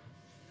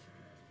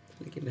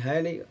 लेकिन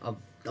है नहीं।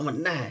 अब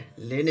तमन्ना है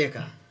लेने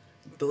का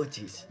 2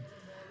 चीज़,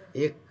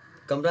 एक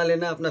कमरा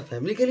लेना अपना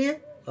फैमिली के लिए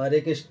और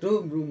एक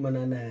स्टोर रूम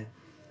बनाना है।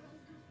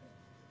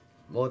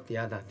 बहुत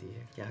याद आती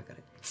है, क्या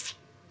करें।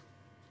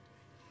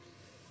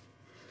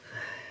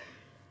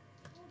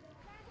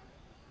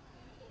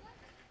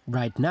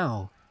 Right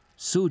now,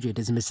 Sujat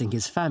is missing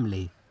his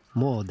family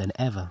more than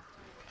ever.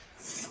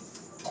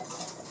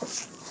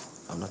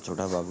 अपना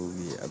छोटा बाबू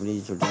भी,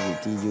 अपनी छोटी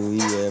बेटी जो हुई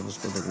है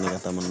उसको देखने का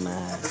तमन्ना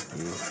है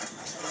कि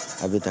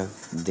अभी तक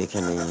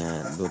देखे नहीं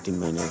है।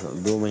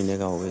 2 महीने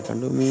का हो गई,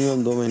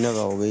 मिनिमम 2 महीने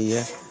का हो गई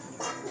है।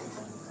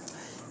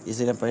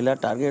 इसलिए पहला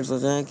टारगेट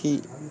सोचा है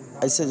कि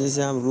ऐसे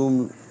जैसे हम रूम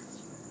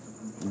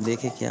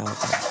देखे क्या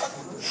होता है।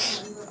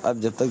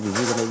 अब जब तक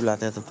बीवी को नहीं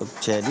बुलाते हैं तब तक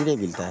चैन ही नहीं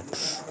मिलता है।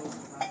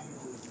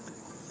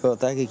 ये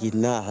होता है कि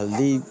कितना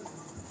हल्दी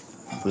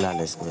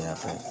बुलाने इसको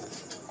जाता है।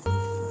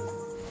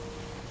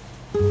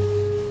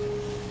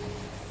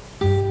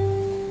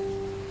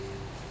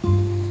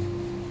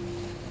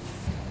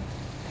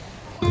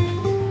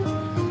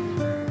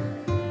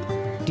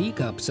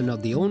 cleanups are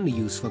not the only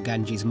use for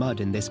Ganges mud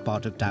in this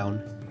part of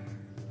town.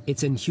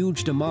 It's in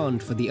huge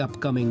demand for the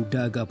upcoming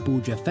Durga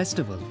Puja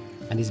festival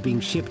and is being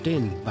shipped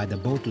in by the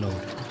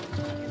boatload.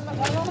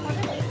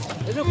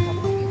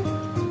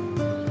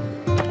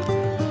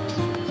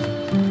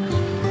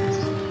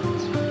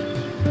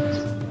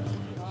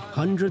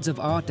 Hundreds of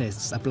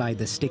artists apply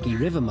the sticky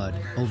river mud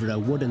over a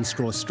wooden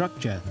straw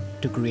structure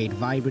to create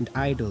vibrant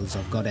idols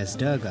of goddess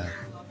Durga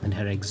and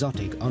her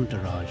exotic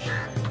entourage.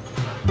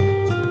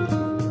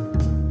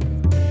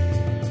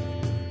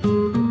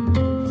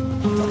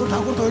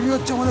 ঠাকুর তৈরি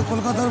হচ্ছে আমাদের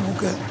কলকাতার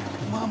বুকে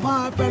মা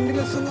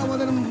প্যান্ডেলের সঙ্গে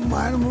আমাদের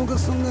মায়ের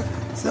মুখের সঙ্গে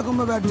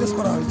সেরকমভাবে অ্যাডজাস্ট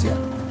করা হয়েছে।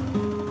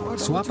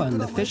 Swapan,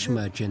 the fish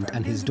merchant,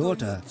 and his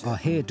daughter are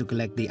here to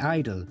collect the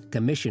idol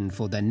commissioned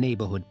for their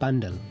neighborhood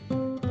pandal.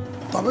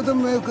 তবে তো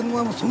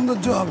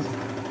সৌন্দর্য হবে।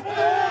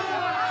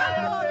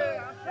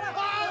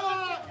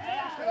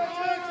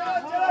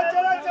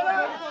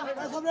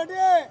 সব রেডি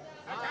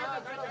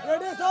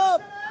রেডি সব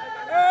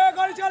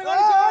গাড়ি চল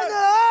গাড়ি চল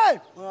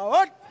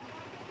ওঠ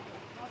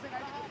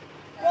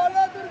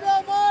बोलो दुर्गा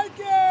माई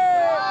के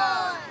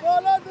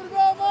बोलो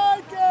दुर्गा माई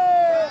के।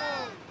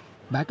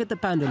 Back at the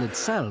pandal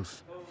itself,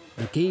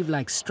 the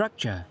cave-like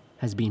structure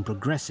has been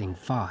progressing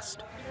fast.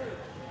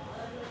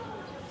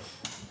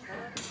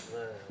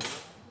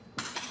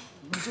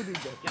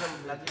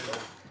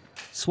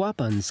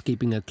 Swapan's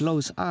keeping a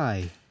close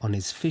eye on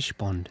his fish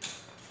pond.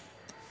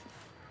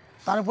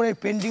 তারপরে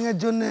পেন্টিং এর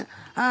জন্য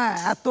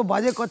এত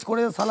বাজে কাজ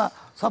করে শালা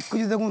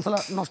সবকিছু দেখুন শালা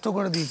নষ্ট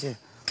করে দিয়েছে।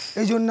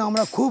 এই জন্য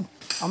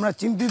আমরা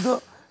চিন্তিত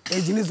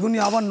এই জিনিসগুলো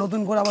আবার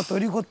নতুন করে আবার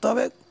তৈরি করতে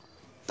হবে।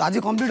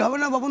 আজকে কমপ্লিট হবে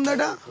না বাপন দা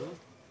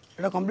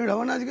এটা কমপ্লিট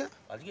হবে না আজকে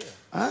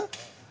হ্যাঁ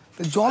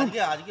তো জল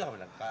আজকে হবে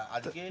না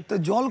আজকে তো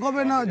জল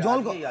কবে না জল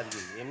আজকে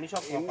এমনি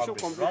সব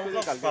কমপ্লিট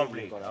আমার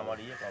কমপ্লিট হবে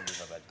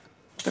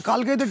তো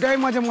কালকেই তো টাইম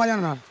আছে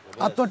মাজানার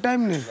আর তো টাইম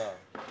নেই।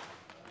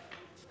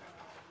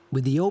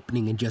 With the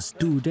opening in just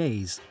 2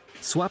 days,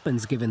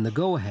 Swapan's given the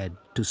go-ahead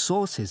to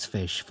source his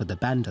fish for the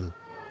pandal.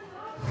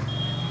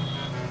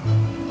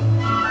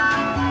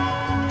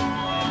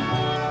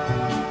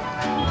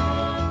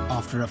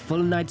 After a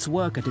full night's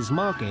work at his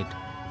market,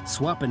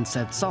 Swapan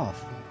sets off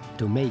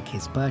to make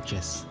his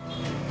purchase.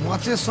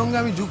 মাছের সঙ্গে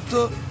আমি যুক্ত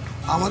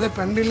আমাদের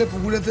প্যান্ডেলে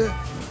পুকুরেতে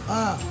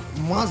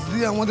মাছ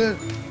দিয়ে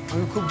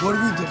আমি খুব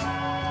গর্বিত।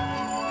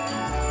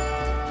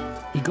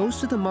 He goes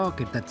to the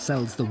market that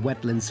sells the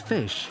wetlands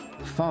fish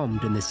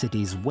farmed in the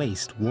city's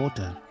waste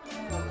water.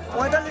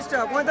 45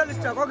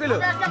 টাকা ক কিলো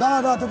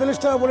দাদা 43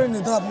 টাকা বলেন নি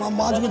দাদা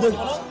মাছ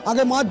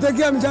আগে মাছ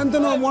দেখি আমি জানতে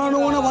না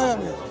মনে ভাই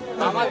আমি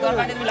আমার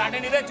দরকার নেই লাটে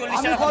নিলে 40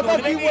 টাকা কত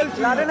কি বলছিস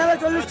লাটে নেবে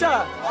 40 টাকা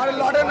আরে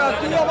লাটে না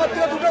তুই আমার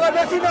থেকে 2 টাকা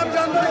বেশি দাম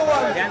জানতে না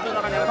ভাই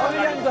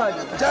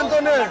জানতো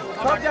না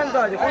সব জানতো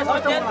আছে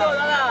জানতো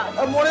দাদা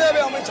আর মরে যাবে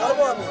আমি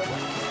ছাড়বো আমি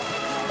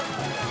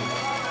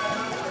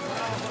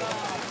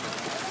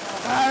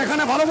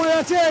এখানে ভালো মনে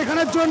আছে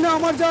এখানের জন্য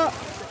আমার যা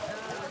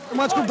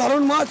মাছ খুব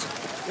দারুণ মাছ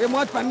এই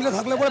মাছ প্যান্ডেলে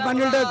থাকলে পরে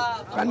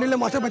প্যান্ডেলে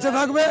মাছে বেঁচে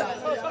থাকবে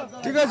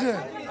ঠিক আছে।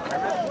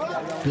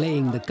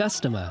 Playing the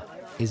customer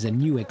is a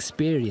new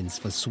experience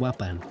for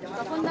Swapan.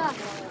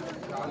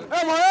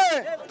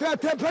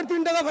 ফের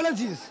 3 টাকা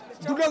ফেলেছিস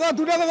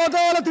 2 টাকা কথা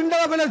বলে 3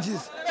 টাকা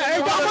ফেলেছিস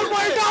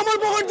এইটা আমার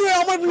পকেট দিয়ে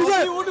আমার নিজে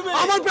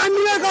আমার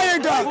প্যান্ডেলের গায়ে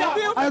এটা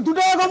 2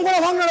 টাকা কম করে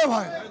ভাঙ না রে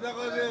ভাই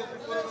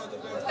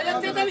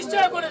 43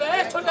 টাকা করে দে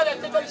ছোটটা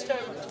 43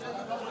 টাকা।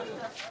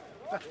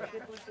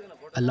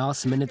 A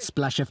last-minute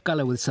splash of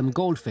color with some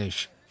goldfish,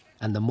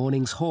 and the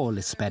morning's haul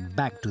is sped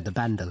back to the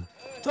pandal.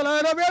 Chalo,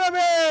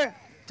 Rabi,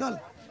 chal.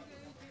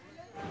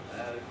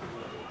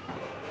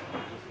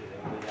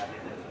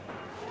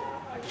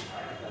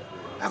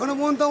 এখনো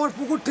পর্যন্ত আমার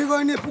পুকুর ঠিক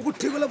হয়নি পুকুর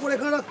ঠিক হলে পরে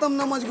এখানে রাখতাম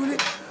না মাছগুলি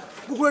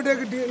পুকুরে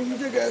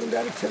নিচে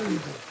ডাইরেক্ট ছেড়ে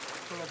দিত।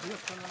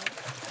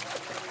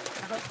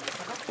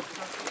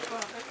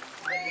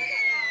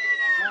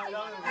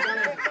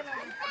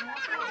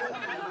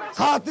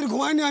 সারাত্রি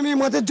ঘুমাইনি আমি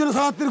মাছের জন্য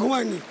সারাত্রি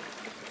ঘুমাইনি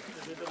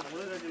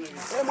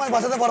এই মাছ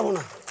বাঁচাতে পারবো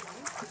না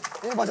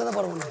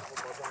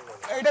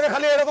এইটাকে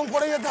খালি এরকম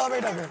করে যেতে হবে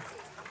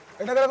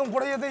এটাকে এরকম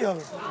করে যেতেই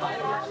হবে।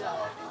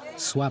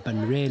 Swapan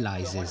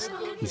realizes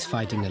he's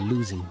fighting a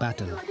losing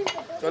battle.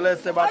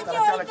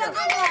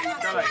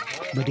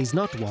 But he's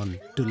not one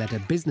to let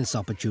a business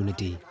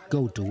opportunity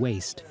go to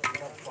waste.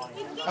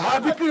 হ্যাঁ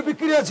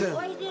বিক্রি আছে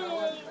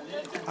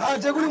হ্যাঁ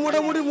যেগুলি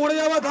মোটামুটি মরে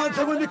যাওয়া ধান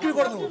সেগুলি বিক্রি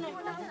করে দেবো।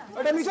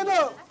 এটা নিচে তো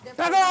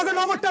টাকা আগে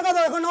নগদ টাকা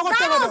দাও এখন নগদ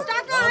টাকা দাও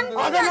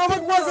আগে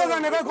নগদ পয়সা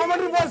দেন এখন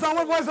কমিটির পয়সা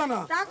আমার পয়সা না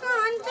টাকা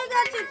আনতে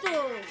গেছে তো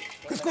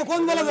किसको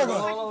कौन बोला देखो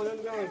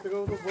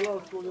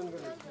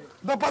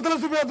दो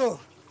 45 रुपया दो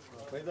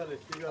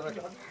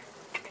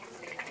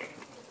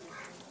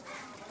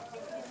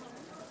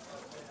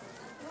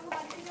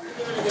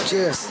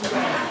Cheers.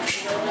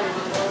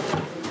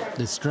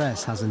 The stress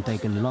hasn't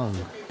taken long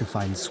to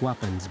find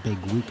Swapan's big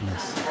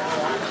weakness.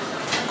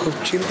 খুব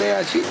চিন্তায়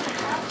আছি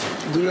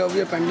দুর্গা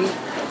পূজা প্যান্ডেল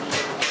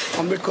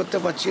কমপ্লিট করতে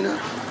পারছি না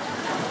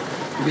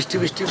বৃষ্টি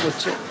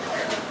পড়ছে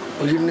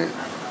ওই জন্য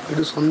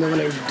একটু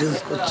সন্ধ্যাবেলা একটু ড্যান্স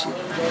করছি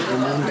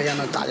মনটা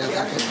যেন তাজা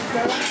থাকে।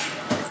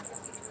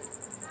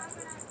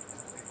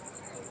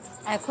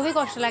 খুবই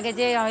কষ্ট লাগে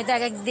যে হয়তো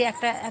এক একদিন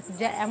একটা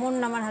এমন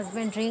আমার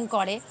হাজব্যান্ড ড্রিঙ্ক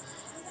করে,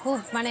 খুব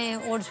মানে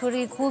ওর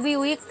শরীর খুবই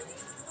উইক,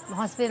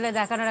 হসপিটালে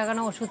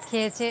দেখানো ওষুধ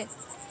খেয়েছে,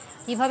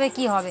 কিভাবে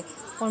কি হবে,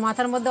 ওর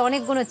মাথার মধ্যে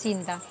অনেকগুলো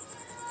চিন্তা।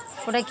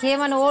 ওটা খেয়ে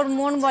মানে ওর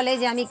মন বলে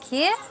যে আমি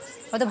খেয়ে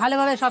হয়তো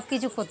ভালোভাবে সব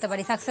কিছু করতে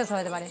পারি, সাকসেস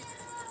হতে পারে,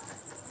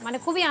 মানে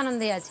খুবই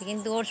আনন্দে আছি।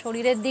 কিন্তু ওর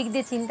শরীরের দিক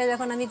দিয়ে চিন্তা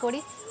যখন আমি করি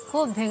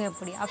খুব ভেঙে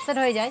পড়ি, আপসেট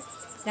হয়ে যায়।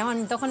 যেমন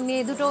তখন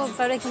মেয়ে দুটো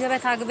কীভাবে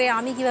থাকবে,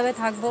 আমি কিভাবে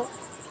থাকবো,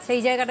 সেই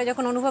জায়গাটা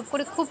যখন অনুভব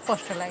করি খুব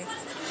কষ্ট লাগে।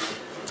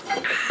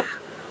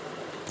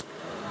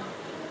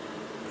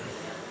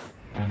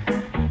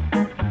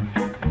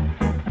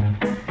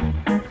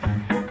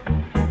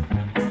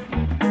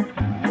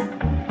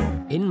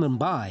 In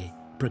Mumbai,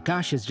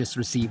 Prakash has just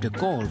received a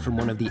call from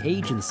one of the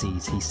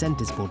agencies he sent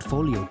his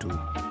portfolio to.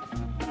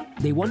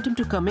 They want him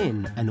to come in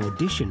and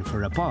audition for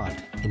a part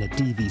in a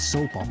TV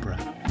soap opera.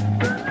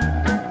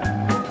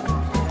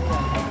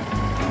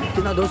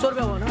 कितना 200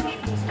 रुपया हुआ ना?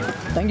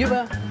 Thank you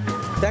भैया.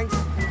 Thanks.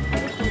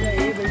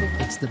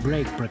 It's the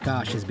break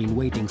Prakash has been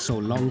waiting so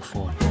long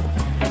for.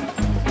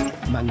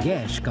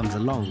 Mangesh comes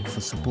along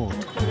for support.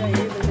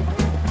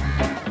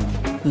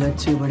 Let's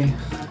see, buddy.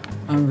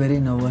 I'm very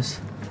nervous.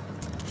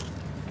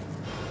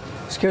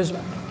 Excuse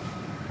me.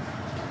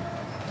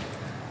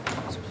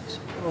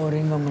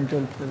 Oringa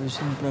mental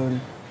provision problem.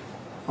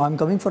 I'm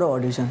coming for an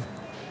audition.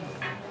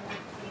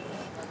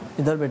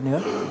 इधर बैठने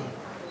का?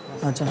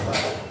 अच्छा.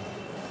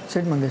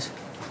 Sit, Mangesh.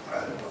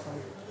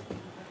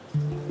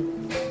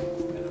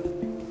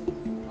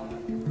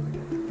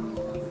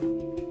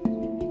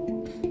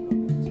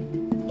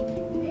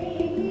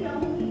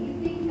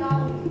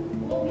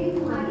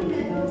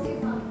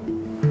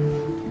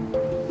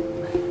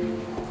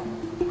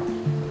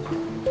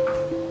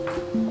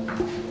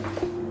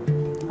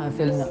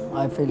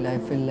 I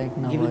feel like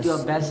nervous. Give it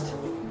your best.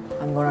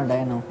 I'm gonna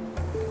die now.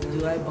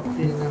 जो है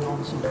बकते हैं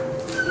also.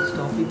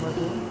 Stop ही मत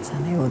हो. ऐसा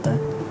नहीं होता है.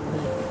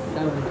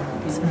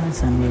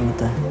 ऐसा नहीं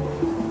होता है.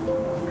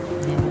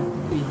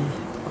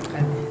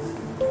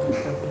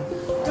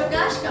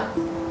 प्रकाश का.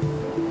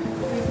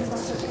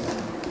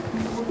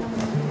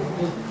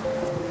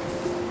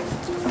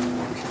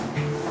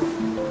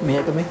 May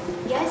I come in?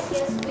 Yes,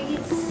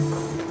 please.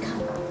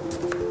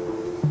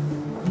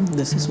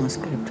 This is my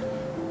script.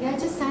 Yeah,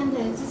 just stand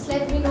there. Just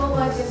let me know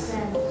what you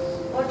said.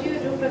 What do you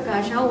do,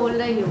 Prakash? How old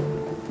are you?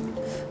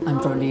 I'm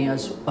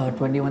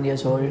 21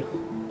 years old.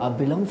 I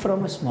belong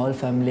from a small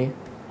family.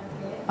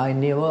 I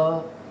never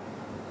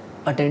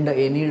attend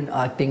any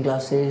acting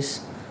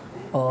classes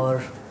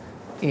or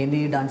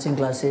any dancing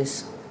classes.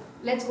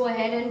 Let's go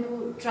ahead and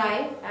try.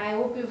 I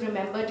hope you've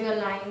remembered your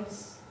lines.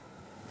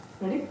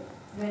 Ready?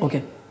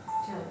 Okay.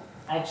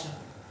 Action.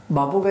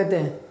 बापू कहते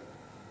हैं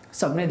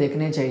सपने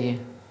देखने चाहिए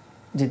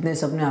जितने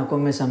सपने आंखों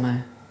में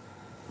समाए,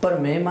 पर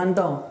मैं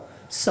मानता हूँ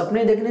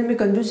सपने देखने में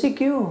कंजूसी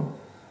क्यों?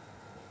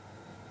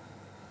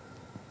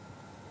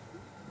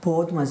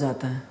 बहुत मज़ा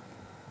आता है।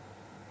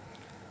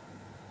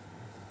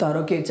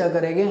 तारों की इच्छा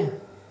करेंगे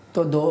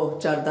तो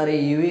 2-4 तारे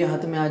यूं ही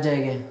हाथ में आ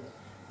जाएंगे।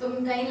 तुम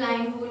कहीं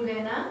लाइन भूल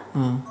गए ना?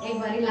 हाँ। एक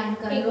बारी लाइन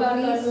कर लो,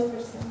 प्लीज।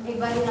 एक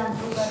बारी लाइन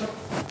कर लो।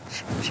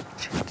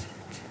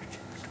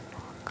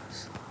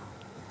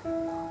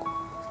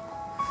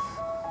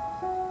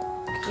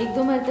 एक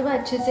दो मरतबा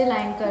अच्छे से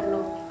लाइन कर लो।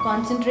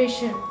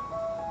 कंसंट्रेशन।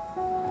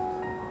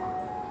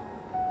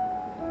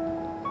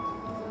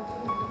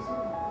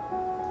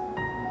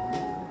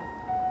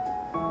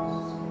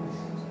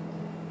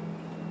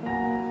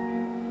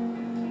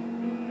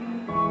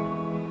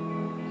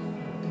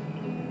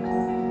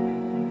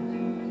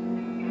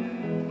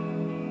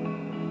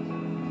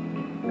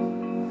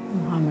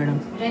 हाँ मैडम।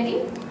 रेडी?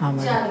 हाँ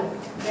मैडम। चलो,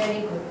 वेरी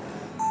गुड।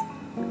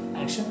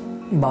 एक्शन।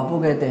 बापू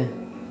कहते हैं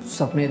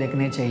सपने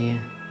देखने चाहिए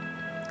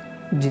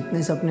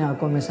जितने सपने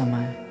आंखों में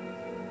समाए,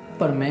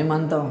 पर मैं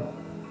मानता हूँ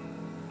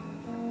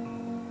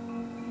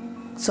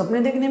सपने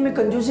देखने में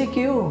कंजूसी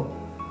क्यों?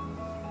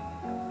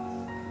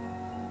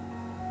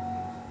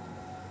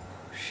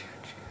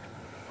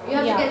 You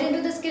have to get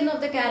into the skin of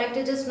the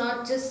character, not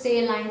just say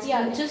lines.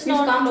 Yeah, just you've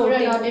not come for an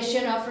floating.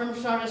 audition or for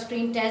a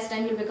screen test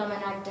and you'll become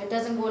an actor. It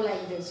doesn't go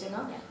like this, you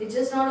know. Yeah. It's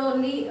just not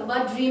only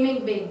about dreaming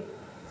big.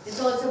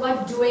 It's also about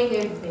doing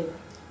it big.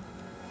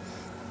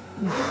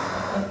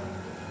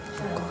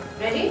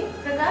 Ready,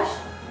 Prakash?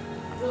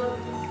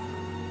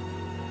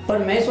 पर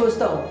मैं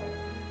सोचता हूँ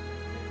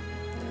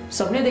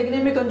सपने देखने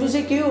में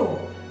कंजूसी क्यों?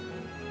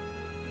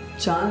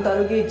 चांद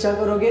तारों की इच्छा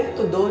करोगे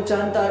तो 2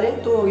 चांद तारे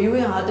तो यूं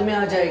ही हाथ में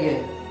आ जाएंगे।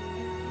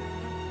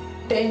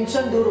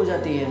 टेंशन दूर हो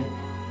जाती है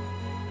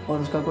और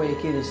उसका कोई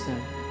एक ही रिश्ता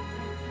है,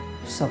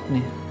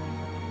 सपने।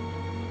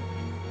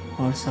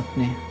 और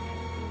सपने,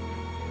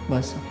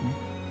 बस सपने।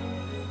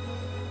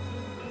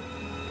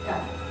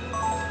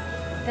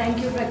 Thank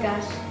you,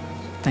 Prakash.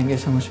 Thank you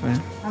so much ma'am.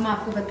 हम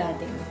आपको बता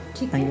देंगे,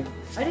 ठीक थैंक है? यू।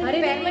 अरे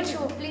very much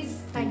show, please.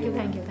 Thank you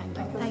very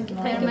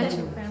much.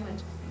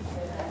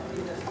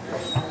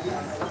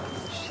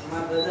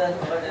 My brother has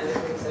got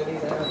everything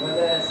studies and my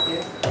brother has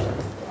skills.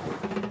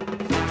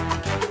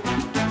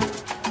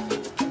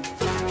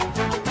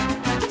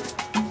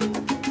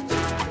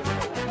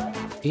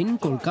 In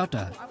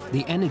Kolkata,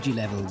 the energy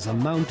levels are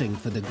mounting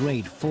for the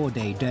great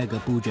 4-day Durga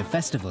Puja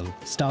festival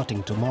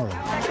starting tomorrow.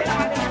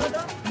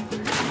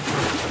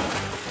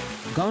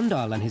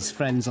 Gondal and his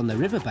friends on the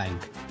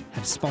riverbank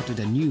have spotted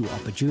a new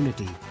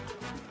opportunity.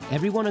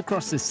 Everyone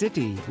across the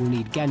city will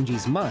need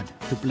Ganges mud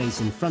to place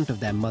in front of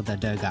their Mother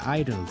Durga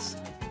idols.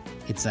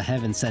 It's a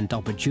heaven-sent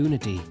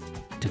opportunity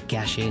to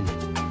cash in.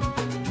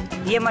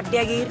 ये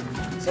मट्टिया गिर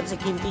सबसे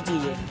कीमती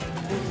चीज़ है।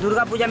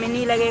 दुर्गा पूजा में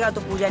नहीं लगेगा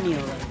तो पूजा नहीं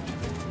होगा।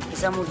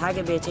 इसे हम उठा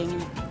के बेचेंगे,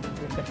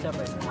 कच्चा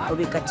पैसा, वो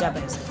भी कच्चा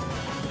पैसा।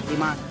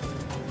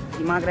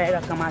 दिमाग रहेगा,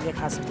 कमा के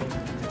खा सकेगा।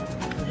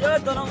 ये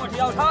दोनों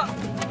मट्टिया उठा।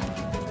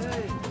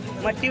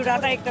 मट्टी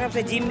उठाता है, एक तरफ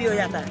से जिम भी हो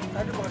जाता है।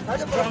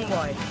 Strong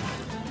boy.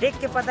 देख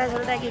के पता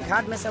चलता है कि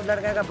घाट में सब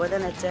लड़का का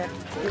बदन अच्छा है,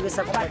 क्योंकि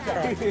सबको अच्छा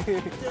है।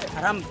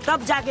 और हम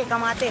तब जाके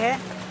कमाते हैं,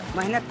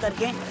 मेहनत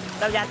करके,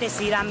 तब जाते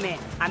सीराम में।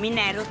 आमी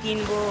नैरो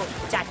किनबो,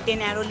 चाटे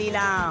नैरो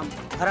लीलाम,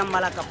 हरम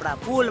वाला कपड़ा,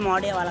 फुल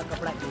मॉडे वाला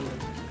कपड़ा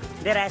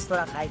किनबो। दे राइस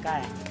थोड़ा खाई का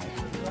है।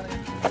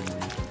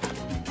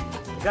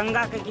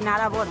 गंगा का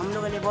किनारा बहुत हम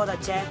लोगों के लिए बहुत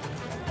अच्छा है।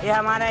 ये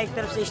हमारा एक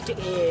तरफ से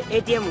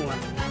ATM हुआ।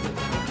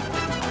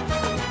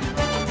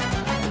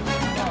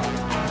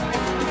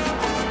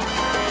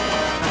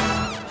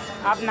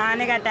 अब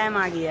नहाने का टाइम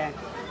आ गया है।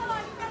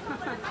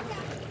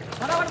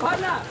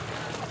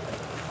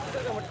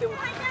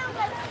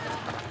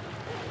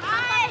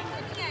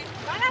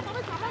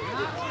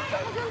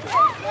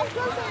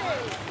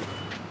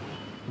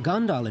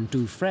 Gondal and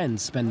 2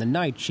 friends spend the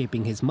night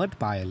shaping his mud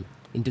pile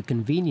into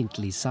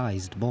conveniently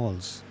sized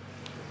balls.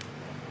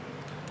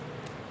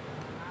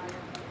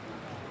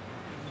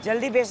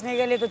 जल्दी बेचने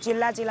के लिए तो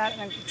चिल्ला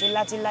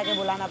के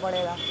बुलाना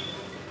पड़ेगा।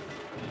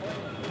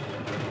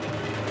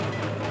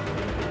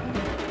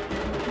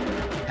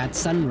 At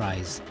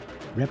sunrise,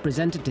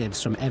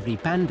 representatives from every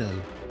pandal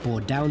pour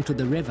down to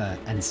the river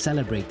and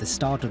celebrate the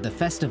start of the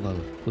festival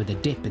with a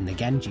dip in the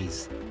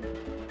Ganges.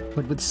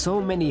 But with so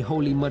many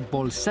holy mud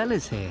ball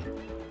sellers here,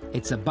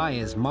 it's a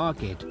buyer's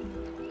market,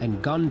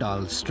 and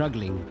Gondal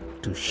struggling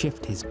to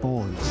shift his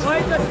balls.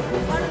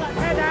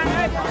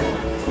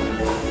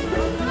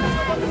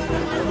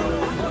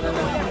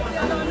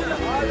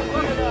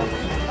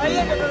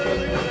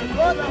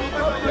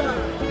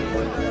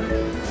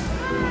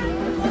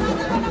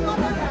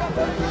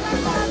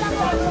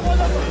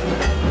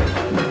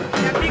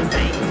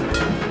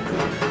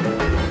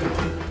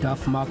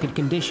 Tough market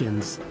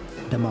conditions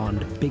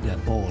demand bigger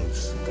balls.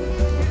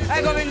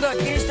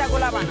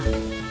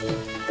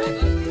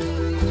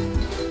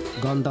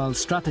 Gondal's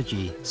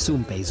strategy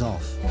soon pays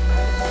off.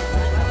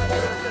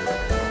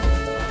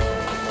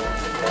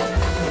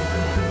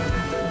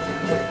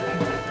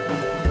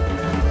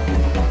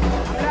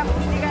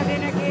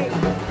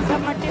 सब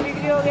मट्टी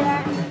बिक्री हो गया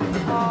है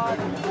और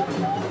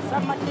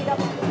सब मट्टी का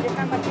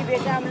जितना मट्टी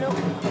बेचा हम लोग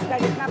उसका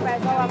जितना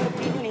पैसा हो हम लोग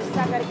 3 दिन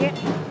हिस्सा करके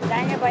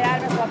जाएंगे बाजार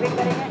में शॉपिंग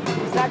करेंगे,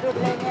 शर्ट उठ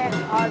लेंगे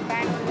और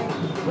पैंट उठ लेंगे,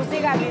 उसी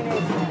का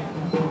बिजनेस है।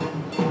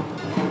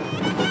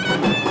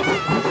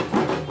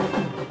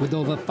 With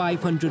over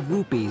 500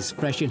 rupees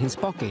fresh in his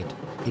pocket,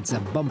 it's a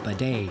bumper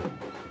day.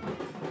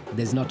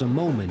 There's not a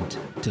moment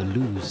to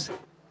lose.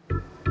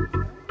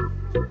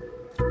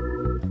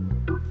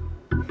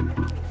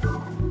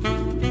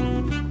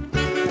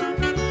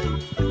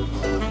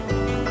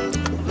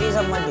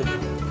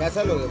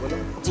 कैसा लोगे बोलो?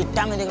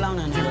 चिट्टा में दिखलाओ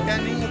ना। चिट्टा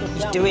नहीं है तो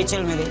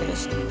इंडिविजुअल में दिख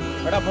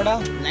फटा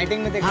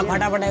नाइटिंग में देख। हाँ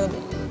फटा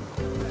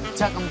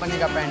अच्छा कंपनी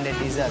का पैंट है,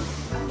 डीजल।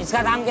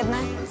 इसका दाम कितना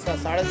है? इसका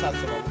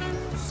 750 का।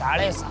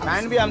 750।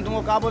 पैंट भी हम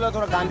तुमको कहा बोला,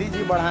 थोड़ा गांधी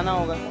जी बढ़ाना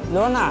होगा।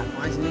 लो ना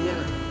 5 लीजिए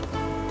ना,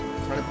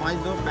 5.5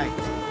 दो पैक।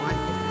 5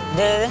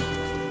 दे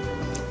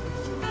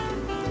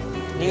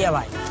लिया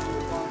भाई।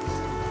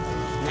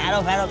 नैरो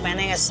फैरो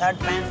पहनेंगे, शर्ट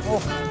पैंट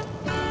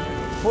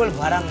फुल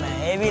भरम में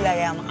हेवी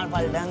लगे, हमारे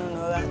पास डन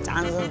होगा,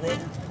 चांसेस दे।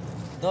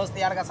 दोस्त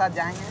यार का साथ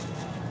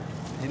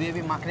जाएंगे,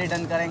 भी माकड़ी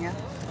डन करेंगे,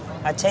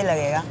 अच्छा ही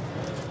लगेगा।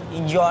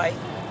 Enjoy.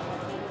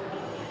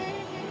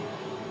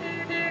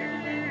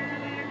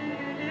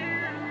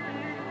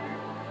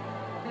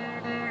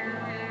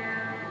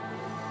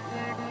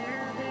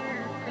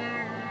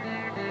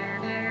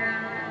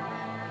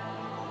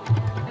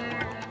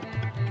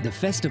 The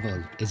festival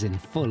is in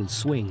full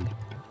swing,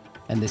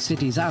 and the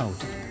city's out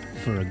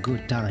for a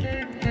good time.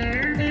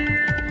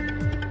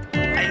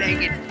 I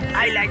like it.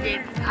 I like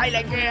it. I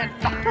like it.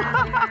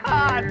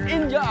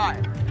 Enjoy.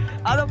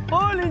 अरे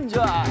full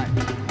enjoy.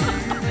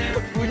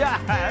 पूजा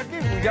है कि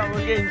पूजा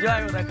बोल के enjoy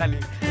होता खाली.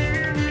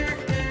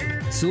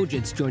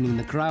 Sujit's joining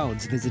the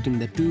crowds visiting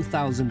the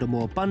 2,000 or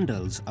more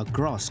pandals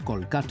across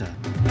Kolkata.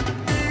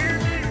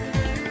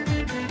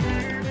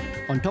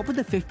 On top of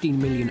the 15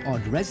 million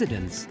odd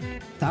residents,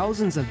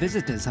 thousands of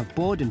visitors have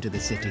poured into the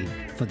city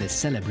for the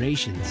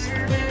celebrations.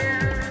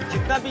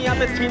 जितना भी यहाँ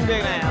पे थीम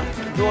देख रहे हैं आप,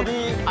 जो भी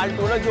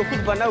आल्टोडा जो कुछ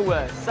बना हुआ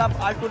है, सब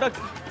आल्टोडा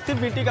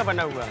सिर्फ मिट्टी का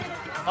बना हुआ है,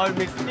 और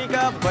मिट्टी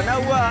का बना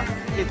हुआ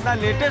इतना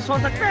लेटेस्ट हो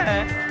सकता है,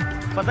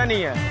 पता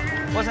नहीं है,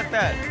 हो सकता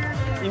है,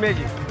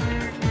 imagine.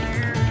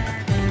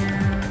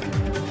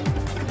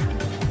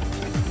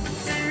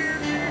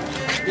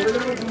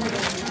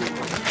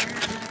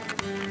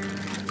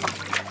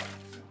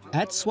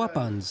 At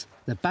Swapan's,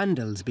 the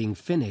pandal's being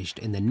finished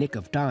in the nick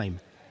of time,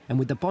 and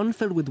with the pond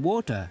filled with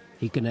water,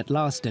 he can at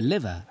last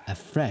deliver a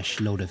fresh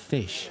load of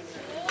fish.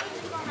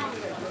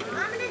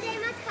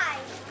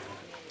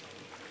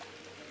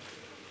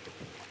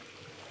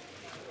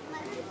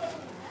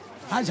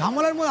 হ্যাঁ,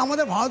 ঝামেলার মধ্যে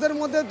আমাদের ভারতের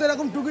মধ্যে তো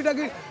এরকম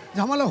টুকিটাকি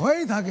ঝামেলা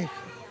হয়েই থাকে,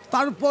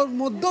 তারপর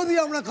মধ্য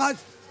দিয়ে আমরা কাজ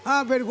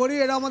বের করি,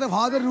 এটা আমাদের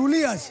ভারতের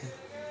রুলই আছে।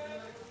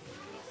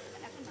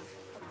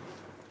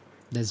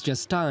 There's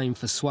just time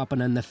for Swapan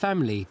and the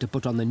family to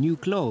put on the new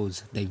clothes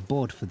they've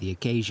bought for the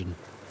occasion.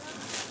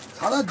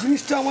 সাদা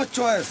জিনিসটা আমার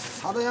চয়েস,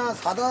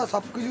 সাদা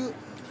সব কিছু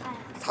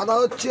সাদা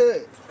হচ্ছে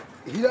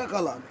হীরা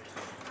কালার।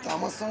 তো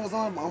আমার সঙ্গে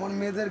সঙ্গে আমার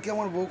মেয়েদেরকে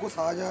আমার বউকে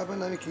সাদা জামা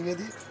প্যান্ট আমি কিনে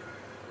দিই।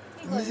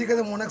 নিজেকে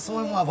তো অনেক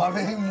সময়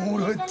ভাবে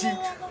মুড় হচ্ছি,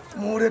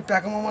 মুড়ের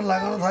টাকা আমার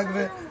লাগানো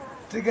থাকবে,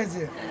 ঠিক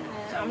আছে।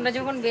 আমরা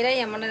যখন বেরাই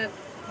আমাদের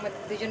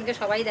দুজনকে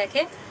সবাই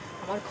দেখে,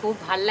 আমার খুব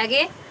ভাল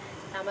লাগে।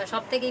 আমার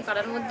সব থেকেই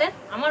পাড়ার মধ্যে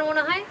আমার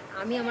মনে হয়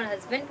আমি আমার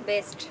husband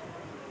best.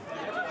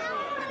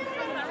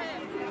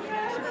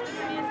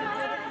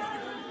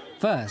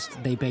 First,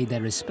 they pay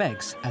their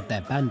respects at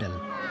their pandal.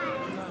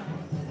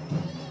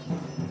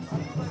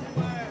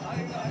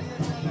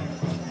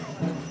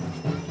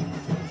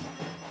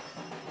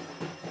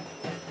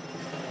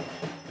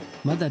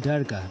 Mother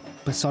Durga,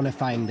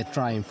 personifying the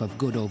triumph of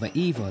good over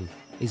evil,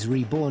 is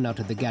reborn out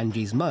of the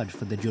Ganges mud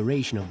for the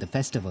duration of the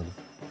festival.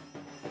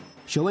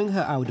 Showing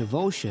her our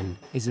devotion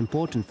is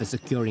important for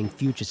securing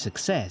future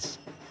success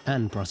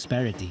and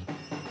prosperity.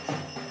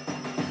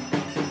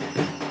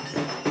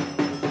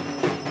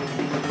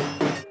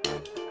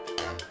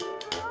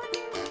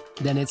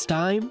 Then it's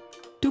time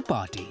to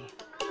party.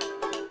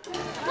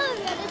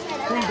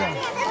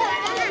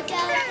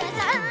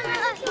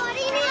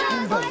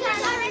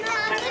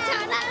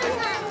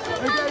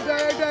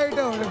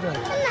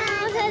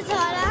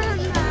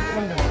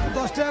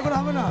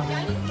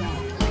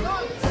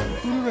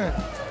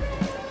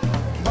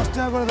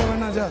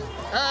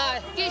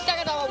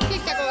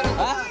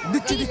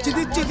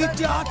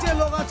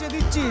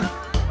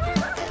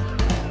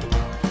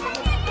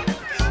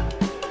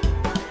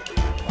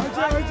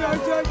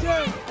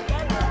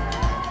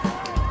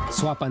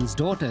 Swapan's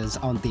daughters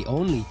aren't the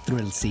only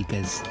thrill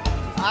seekers.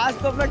 आज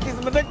तो अपना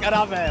किस्मत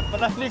खराब है,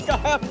 पता नहीं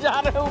कहाँ हम जा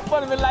रहे हैं,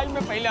 ऊपर में लाइन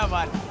में पहला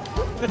बार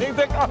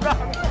देखते कहाँ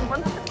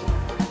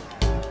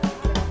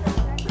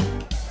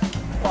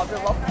बाप रे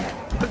बाप,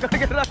 पकड़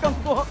के रकम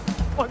को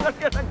पकड़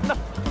के रखना,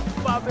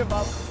 बाप रे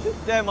बाप,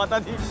 जय माता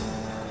दी।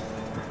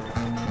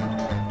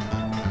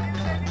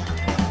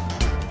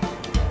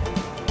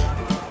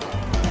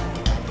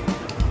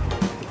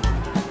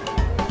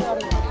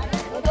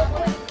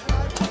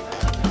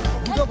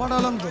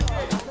 ফাটালাম তো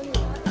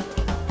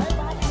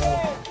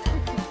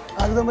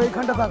একদম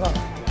এইখানটা টাকা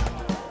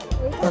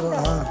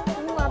হ্যাঁ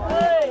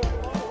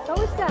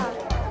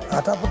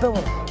আটা পুতে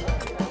বল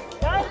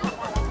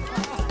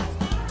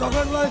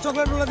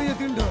চকলেট দিয়ে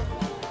তিনটা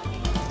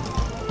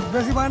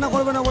বেশি বায়না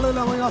করবে না বলে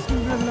দিলাম আমি আইসক্রিম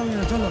কিনে দিলাম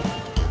চলো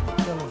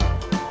চলো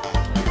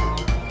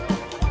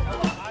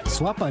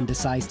Swapan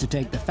decides to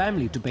take the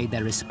family to pay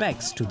their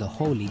respects to the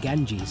holy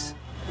Ganges.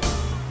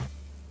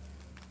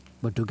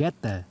 But to get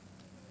there,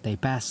 they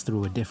pass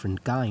through a different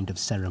kind of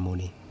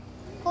ceremony.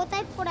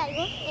 কোথায়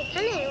পড়াইবো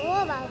এখানে ও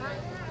বাবা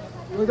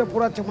ওইটা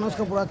পড়াচ্ছে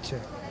মনস্কা পড়াচ্ছে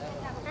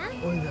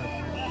ওই যা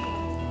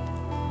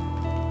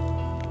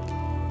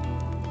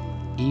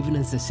Even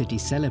as the city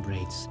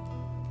celebrates,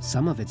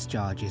 some of its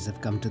charges have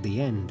come to the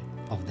end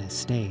of their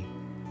stay.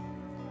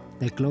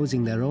 They're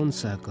closing their own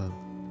circle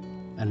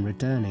and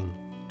returning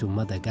to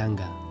Mother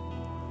Ganga.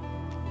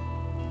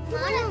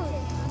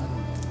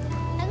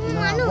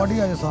 Body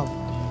আছে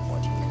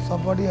সব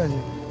বডি আছে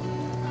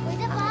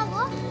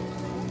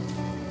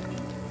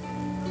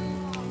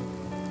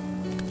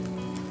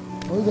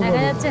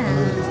দেখা যাচ্ছে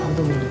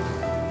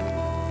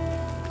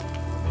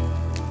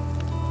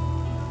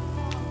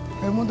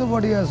এর মধ্যে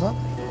বডি আছে সব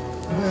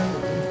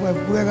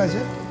পুড়ে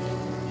গেছে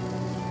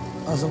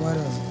আসো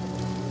বাইরে আসো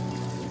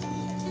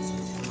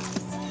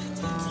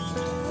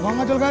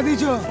গঙ্গা জল গায়ে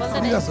দিয়েছো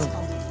আসো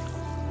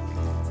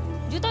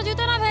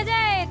জুতো না ভেজে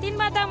 3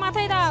 বার দাও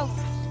মাথায় দাও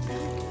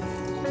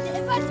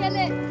এবার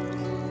চলে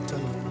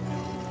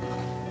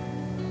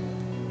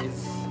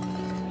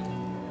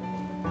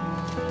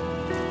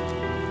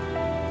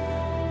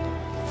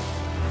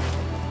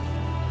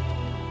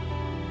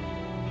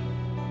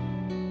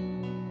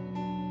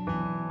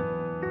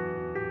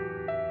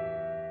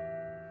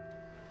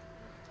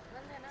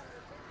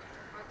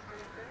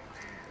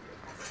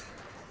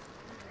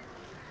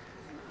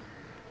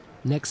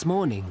Next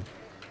morning,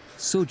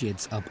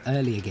 Sujit's up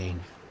early again.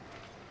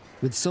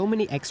 With so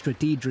many extra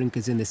tea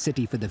drinkers in the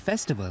city for the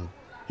festival,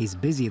 he's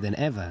busier than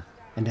ever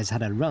and has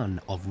had a run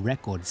of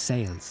record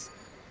sales.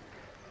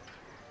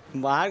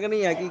 बाहर का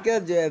नहीं,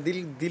 हकीकत जो है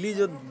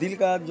दिल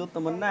का जो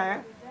तमन्ना है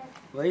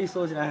वही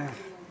सोच रहा है।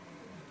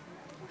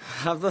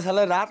 अब तो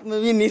साला रात में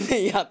भी नींद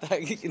नहीं आता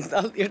कि कितना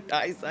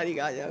 28 तारीख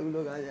आ जाए,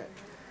 लोग आ जाए।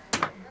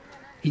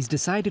 He's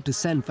decided to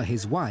send for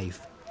his wife,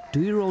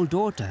 2-year-old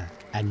daughter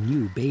and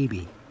new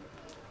baby.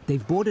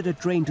 They've boarded a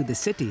train to the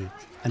city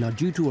and are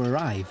due to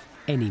arrive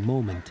any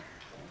moment.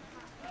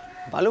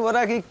 मालूम हो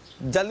रहा कि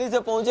जल्दी से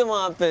पहुंचे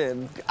वहाँ पे,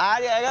 आ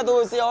जाएगा तो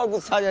उससे और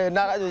गुस्सा जाए,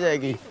 नाराज हो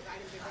जाएगी,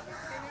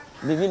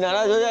 बीवी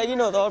नाराज हो जाएगी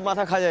ना तो और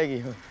माथा खा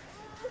जाएगी।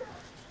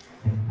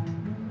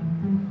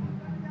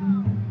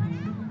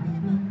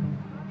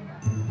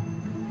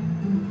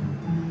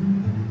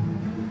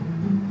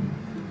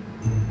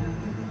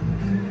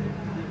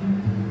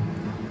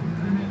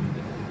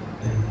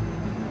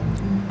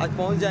 आज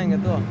पहुंच जाएंगे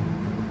तो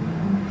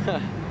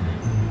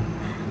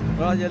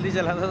थोड़ा जल्दी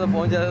चलाता तो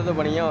पहुंच जाता तो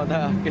बढ़िया होता,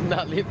 कितना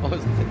जल्दी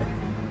पहुंचते।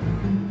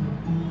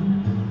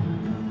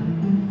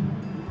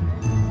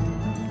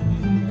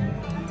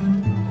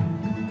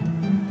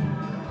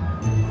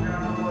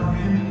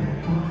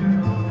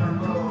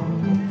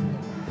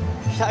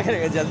 क्या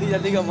करेगा, जल्दी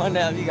जल्दी का मन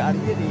है, अभी गाड़ी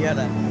नहीं आ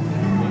रहा है।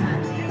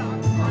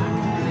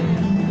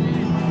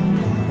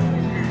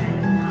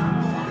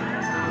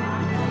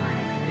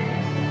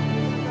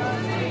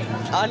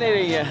 आ नहीं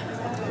रही है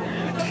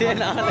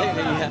ट्रेन, आ नहीं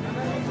रही है।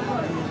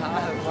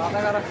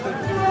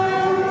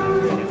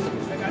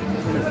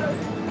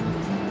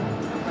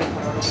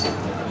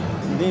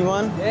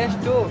 B1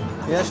 S2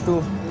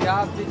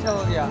 यहाँ पीछे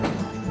हो गया।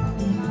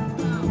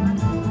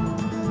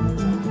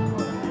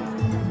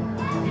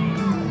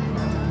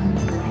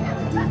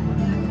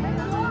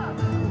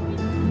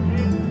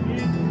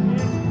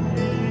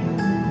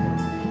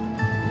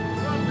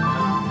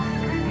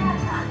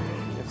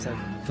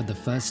 For the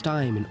first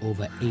time in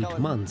over 8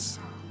 months,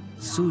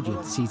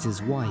 Sujit sees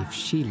his wife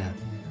Sheila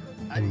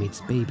and meets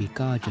baby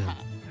Kajal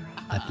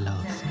at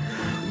last.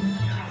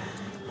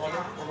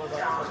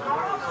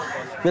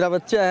 मेरा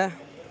बच्चा है।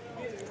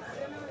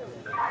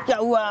 क्या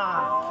हुआ?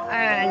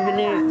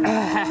 अंजलि,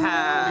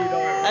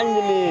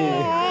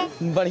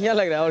 अंजलि, बढ़िया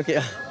लग रहा है और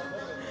क्या?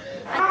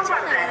 अच्छा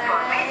लग रहा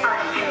है।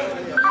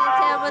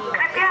 अब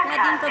इतना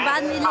दिन के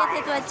बाद मिले थे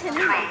तो अच्छा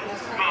नहीं लगता।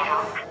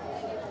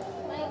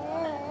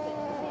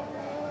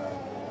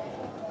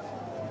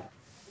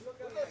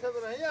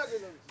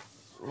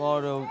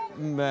 और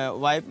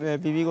वाइफ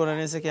बीवी को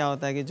रहने से क्या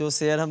होता है कि जो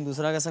शेयर हम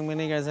दूसरा के संग में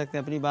नहीं कर सकते,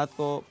 अपनी बात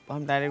को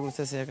हम डायरेक्ट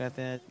उससे शेयर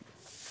करते हैं।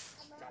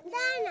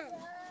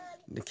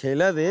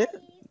 खेला दे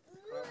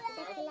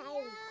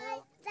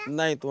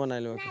नहीं तो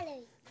नहीं लो,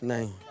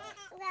 नहीं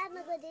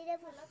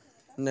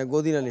नहीं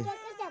गोदी ना ले,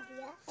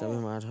 तब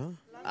मार हो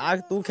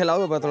आग तू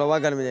खिलाओगे थोड़ा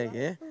वहाँ घर में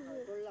जाके।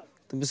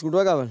 तो बिस्कुट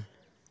का बल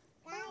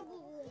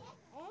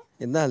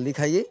इतना हल्दी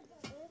खाइए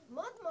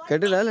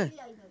कटे डाले,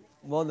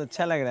 बहुत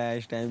अच्छा लग रहा है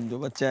इस टाइम। जो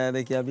बच्चा है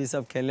देखिए अभी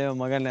सब खेले में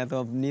मगन है तो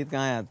अब नींद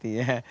कहाँ आती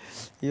है।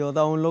 ये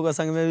होता उन लोगों के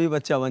संग में भी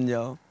बच्चा बन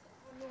जाओ।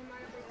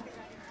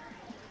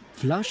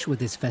 Flush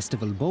with his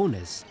festival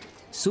bonus,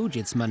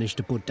 Sujit's managed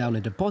to put down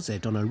a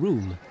deposit on a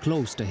room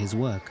close to his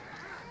work.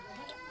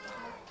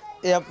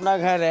 ये अपना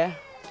घर है,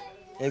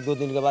 1-2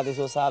 दिन के बाद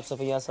इसको साफ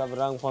सफाइयाँ सब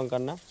रंग फंग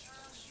करना,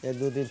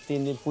 1-2 दिन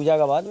 3 दिन पूजा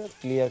के बाद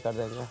क्लियर कर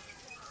देंगे।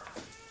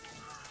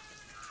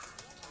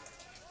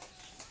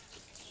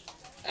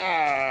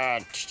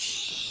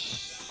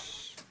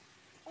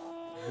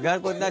 घर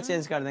को इतना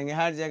चेंज कर देंगे,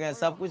 हर जगह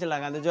सब कुछ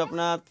लगा देंगे, जो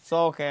अपना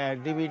शौक है,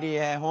 डीवीडी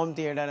है, होम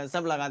थिएटर है,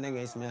 सब लगा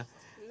देंगे इसमें।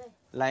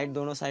 लाइट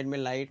दोनों साइड में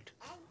लाइट,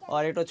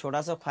 और एक तो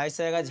छोटा सा ख्वाहिश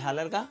रहेगा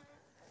झालर का,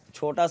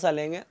 छोटा सा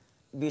लेंगे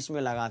बीच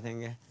में लगा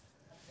देंगे।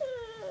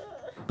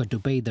 But to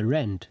pay the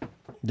rent,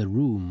 the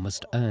room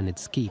must earn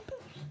its keep.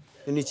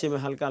 तो नीचे में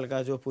हल्का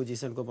हल्का जो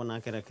पोजीशन को बना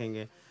के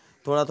रखेंगे,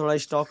 थोड़ा थोड़ा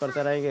स्टॉक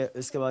करते रहेंगे।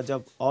 इसके बाद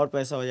जब और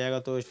पैसा हो जाएगा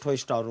तो थोड़ा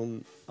स्टोर रूम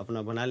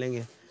अपना बना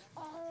लेंगे।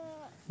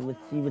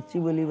 बच्ची बच्ची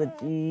बोली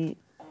बच्ची,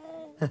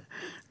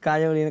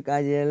 काजल बोली ना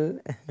काजल।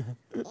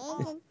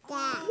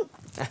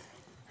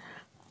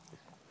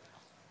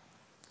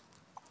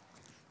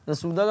 तो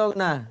सूदा का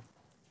ना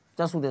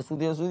चल सूदे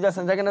सूदे सूदे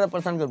संजय के ना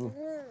परेशान कर दूँ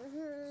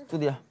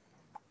सूदिया।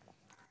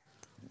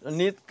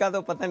 नींद का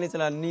तो पता नहीं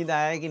चला, नींद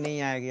आया कि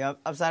नहीं आएगी।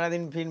 अब सारा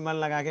दिन फिर मन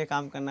लगा के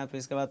काम करना, फिर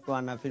इसके बाद तो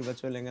आना, फिर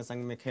बच्चों लेंगे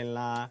संग में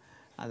खेलना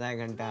आधा 1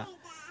 घंटा।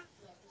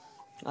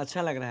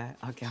 अच्छा लग रहा है।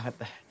 हाँ क्या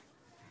होता है।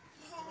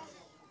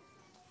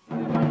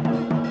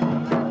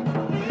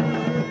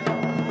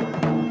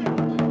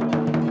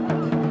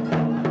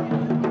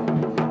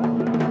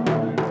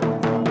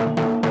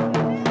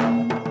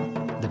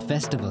 The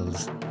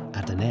festival's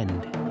at an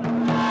end.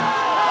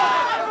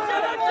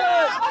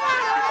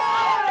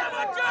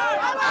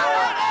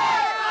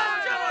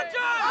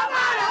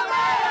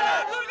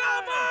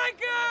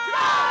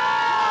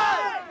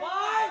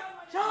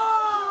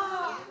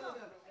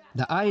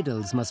 The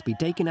idols must be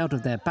taken out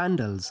of their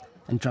pandals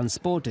and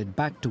transported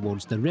back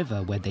towards the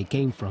river where they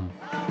came from.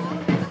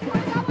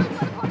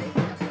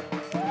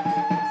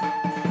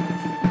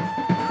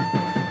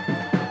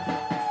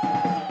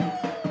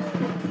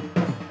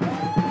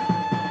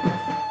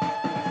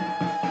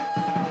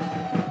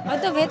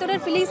 হয়তো ভেতরের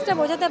ফিলিংসটা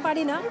বোঝাতে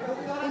পারি না,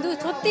 কিন্তু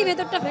সত্যি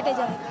ভেতরটা ফেটে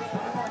যায়,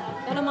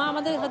 কেন মা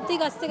আমাদের সত্যি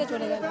কাছ থেকে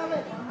চলে গেল।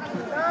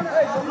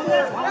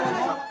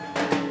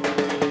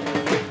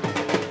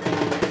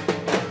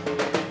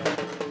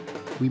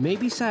 We may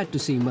be sad to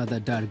see Mother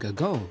Durga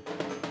go,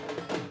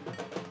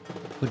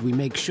 but we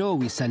make sure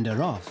we send her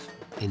off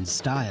in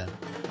style.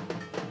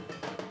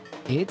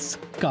 It's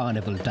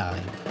carnival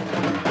time.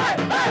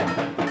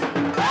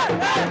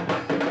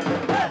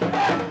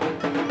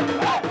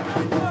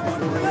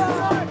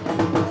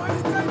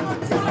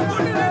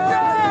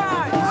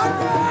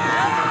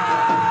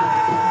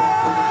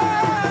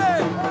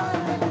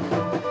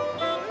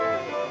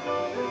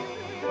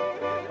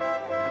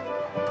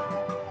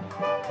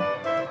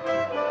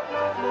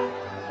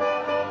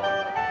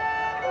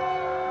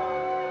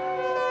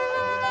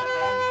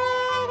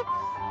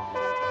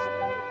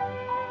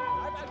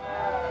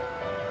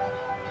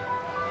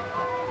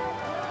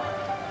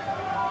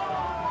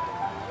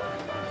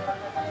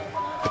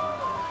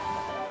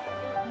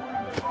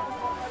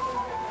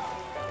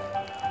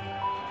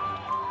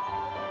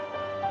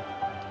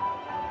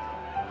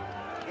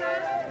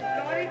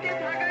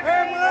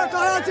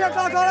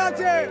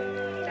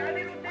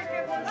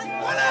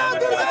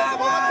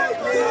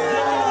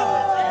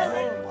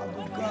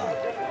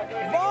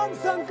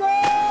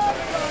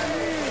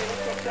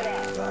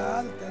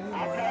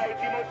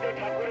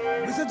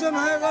 विसर्जन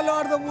हो गल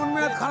और तो मन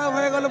में खराब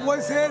हो गल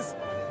वही शेष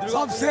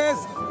सब शेष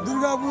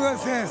दुर्गा पूजा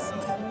शेष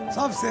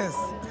सब शेष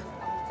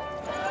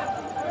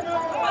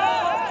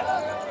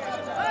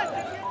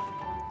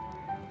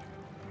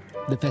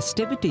The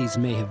festivities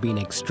may have been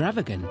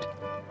extravagant,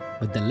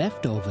 but the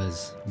leftovers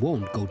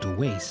won't go to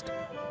waste.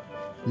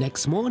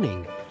 Next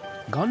morning,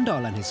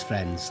 Gondal and his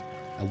friends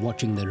are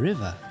watching the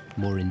river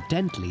more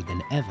intently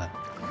than ever.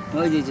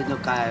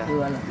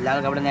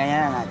 लाल कपड़ा नहीं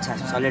है ना अच्छा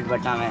सॉलिड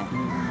बट्टा में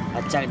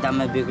अच्छा एकदम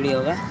में बिगड़ी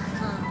होगा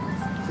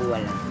वो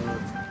वाला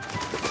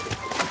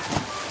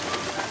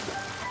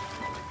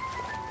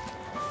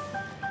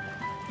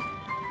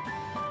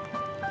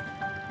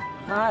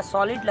हाँ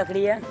सॉलिड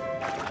लकड़ी है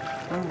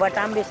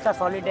बटाम भी इसका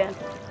सॉलिड है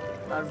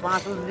और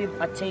बांस भी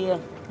अच्छे ही है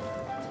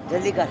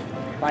जल्दी कर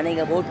पानी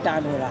का बहुत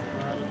टाइम हो रहा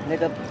नहीं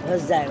तो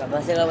फंस जाएगा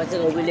बसेगा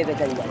वो भी लेकर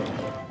चल जाएगा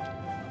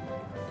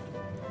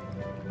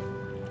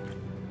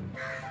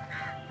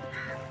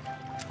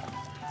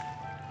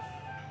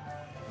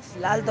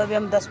फिलहाल तो अभी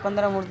हम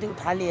 10-15 मूर्ति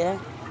उठा लिए हैं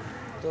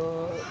तो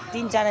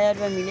 3-4 हज़ार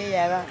रुपये मिल ही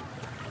जाएगा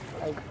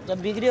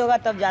जब बिक्री होगा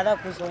तब ज़्यादा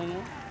खुश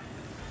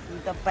होंगे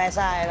तब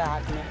पैसा आएगा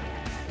हाथ में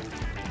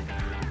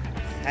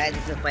शायद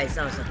इसमें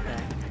पैसा हो सकता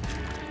है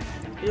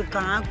ये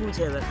कहाँ कुछ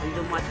है भाई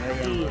जो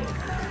मट्टी है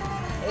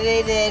अरे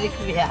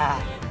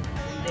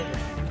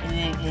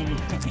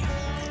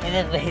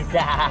रुपया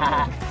पैसा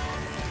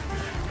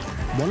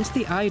Once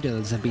the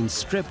idols have been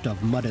stripped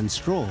of mud and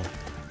straw,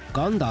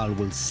 Gondal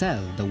will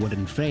sell the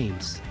wooden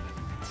frames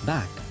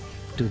back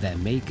to their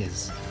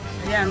makers.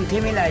 ये अंगूठी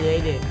मिला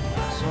ये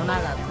सोना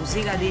का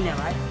खुशी का दिन है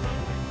भाई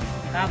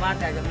क्या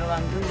बात है जब लोग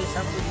अंगूठी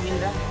सब कुछ मिल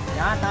रहा है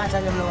जहाँ तहाँ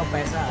से जब लोगों को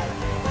पैसा आ रहा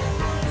है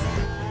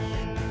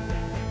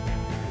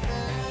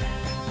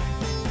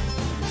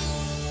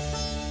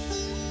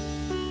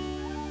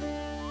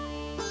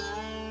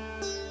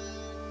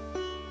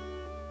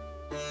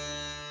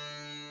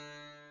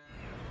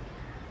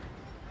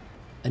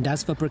And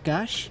as for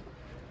Prakash,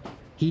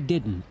 he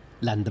didn't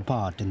land the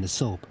part in the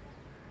soap.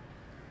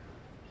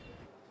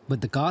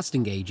 But the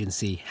casting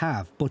agency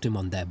have put him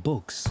on their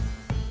books.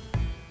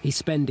 He's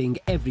spending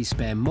every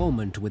spare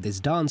moment with his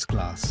dance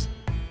class.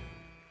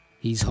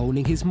 He's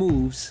honing his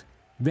moves,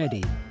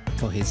 ready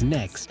for his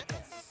next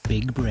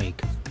big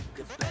break.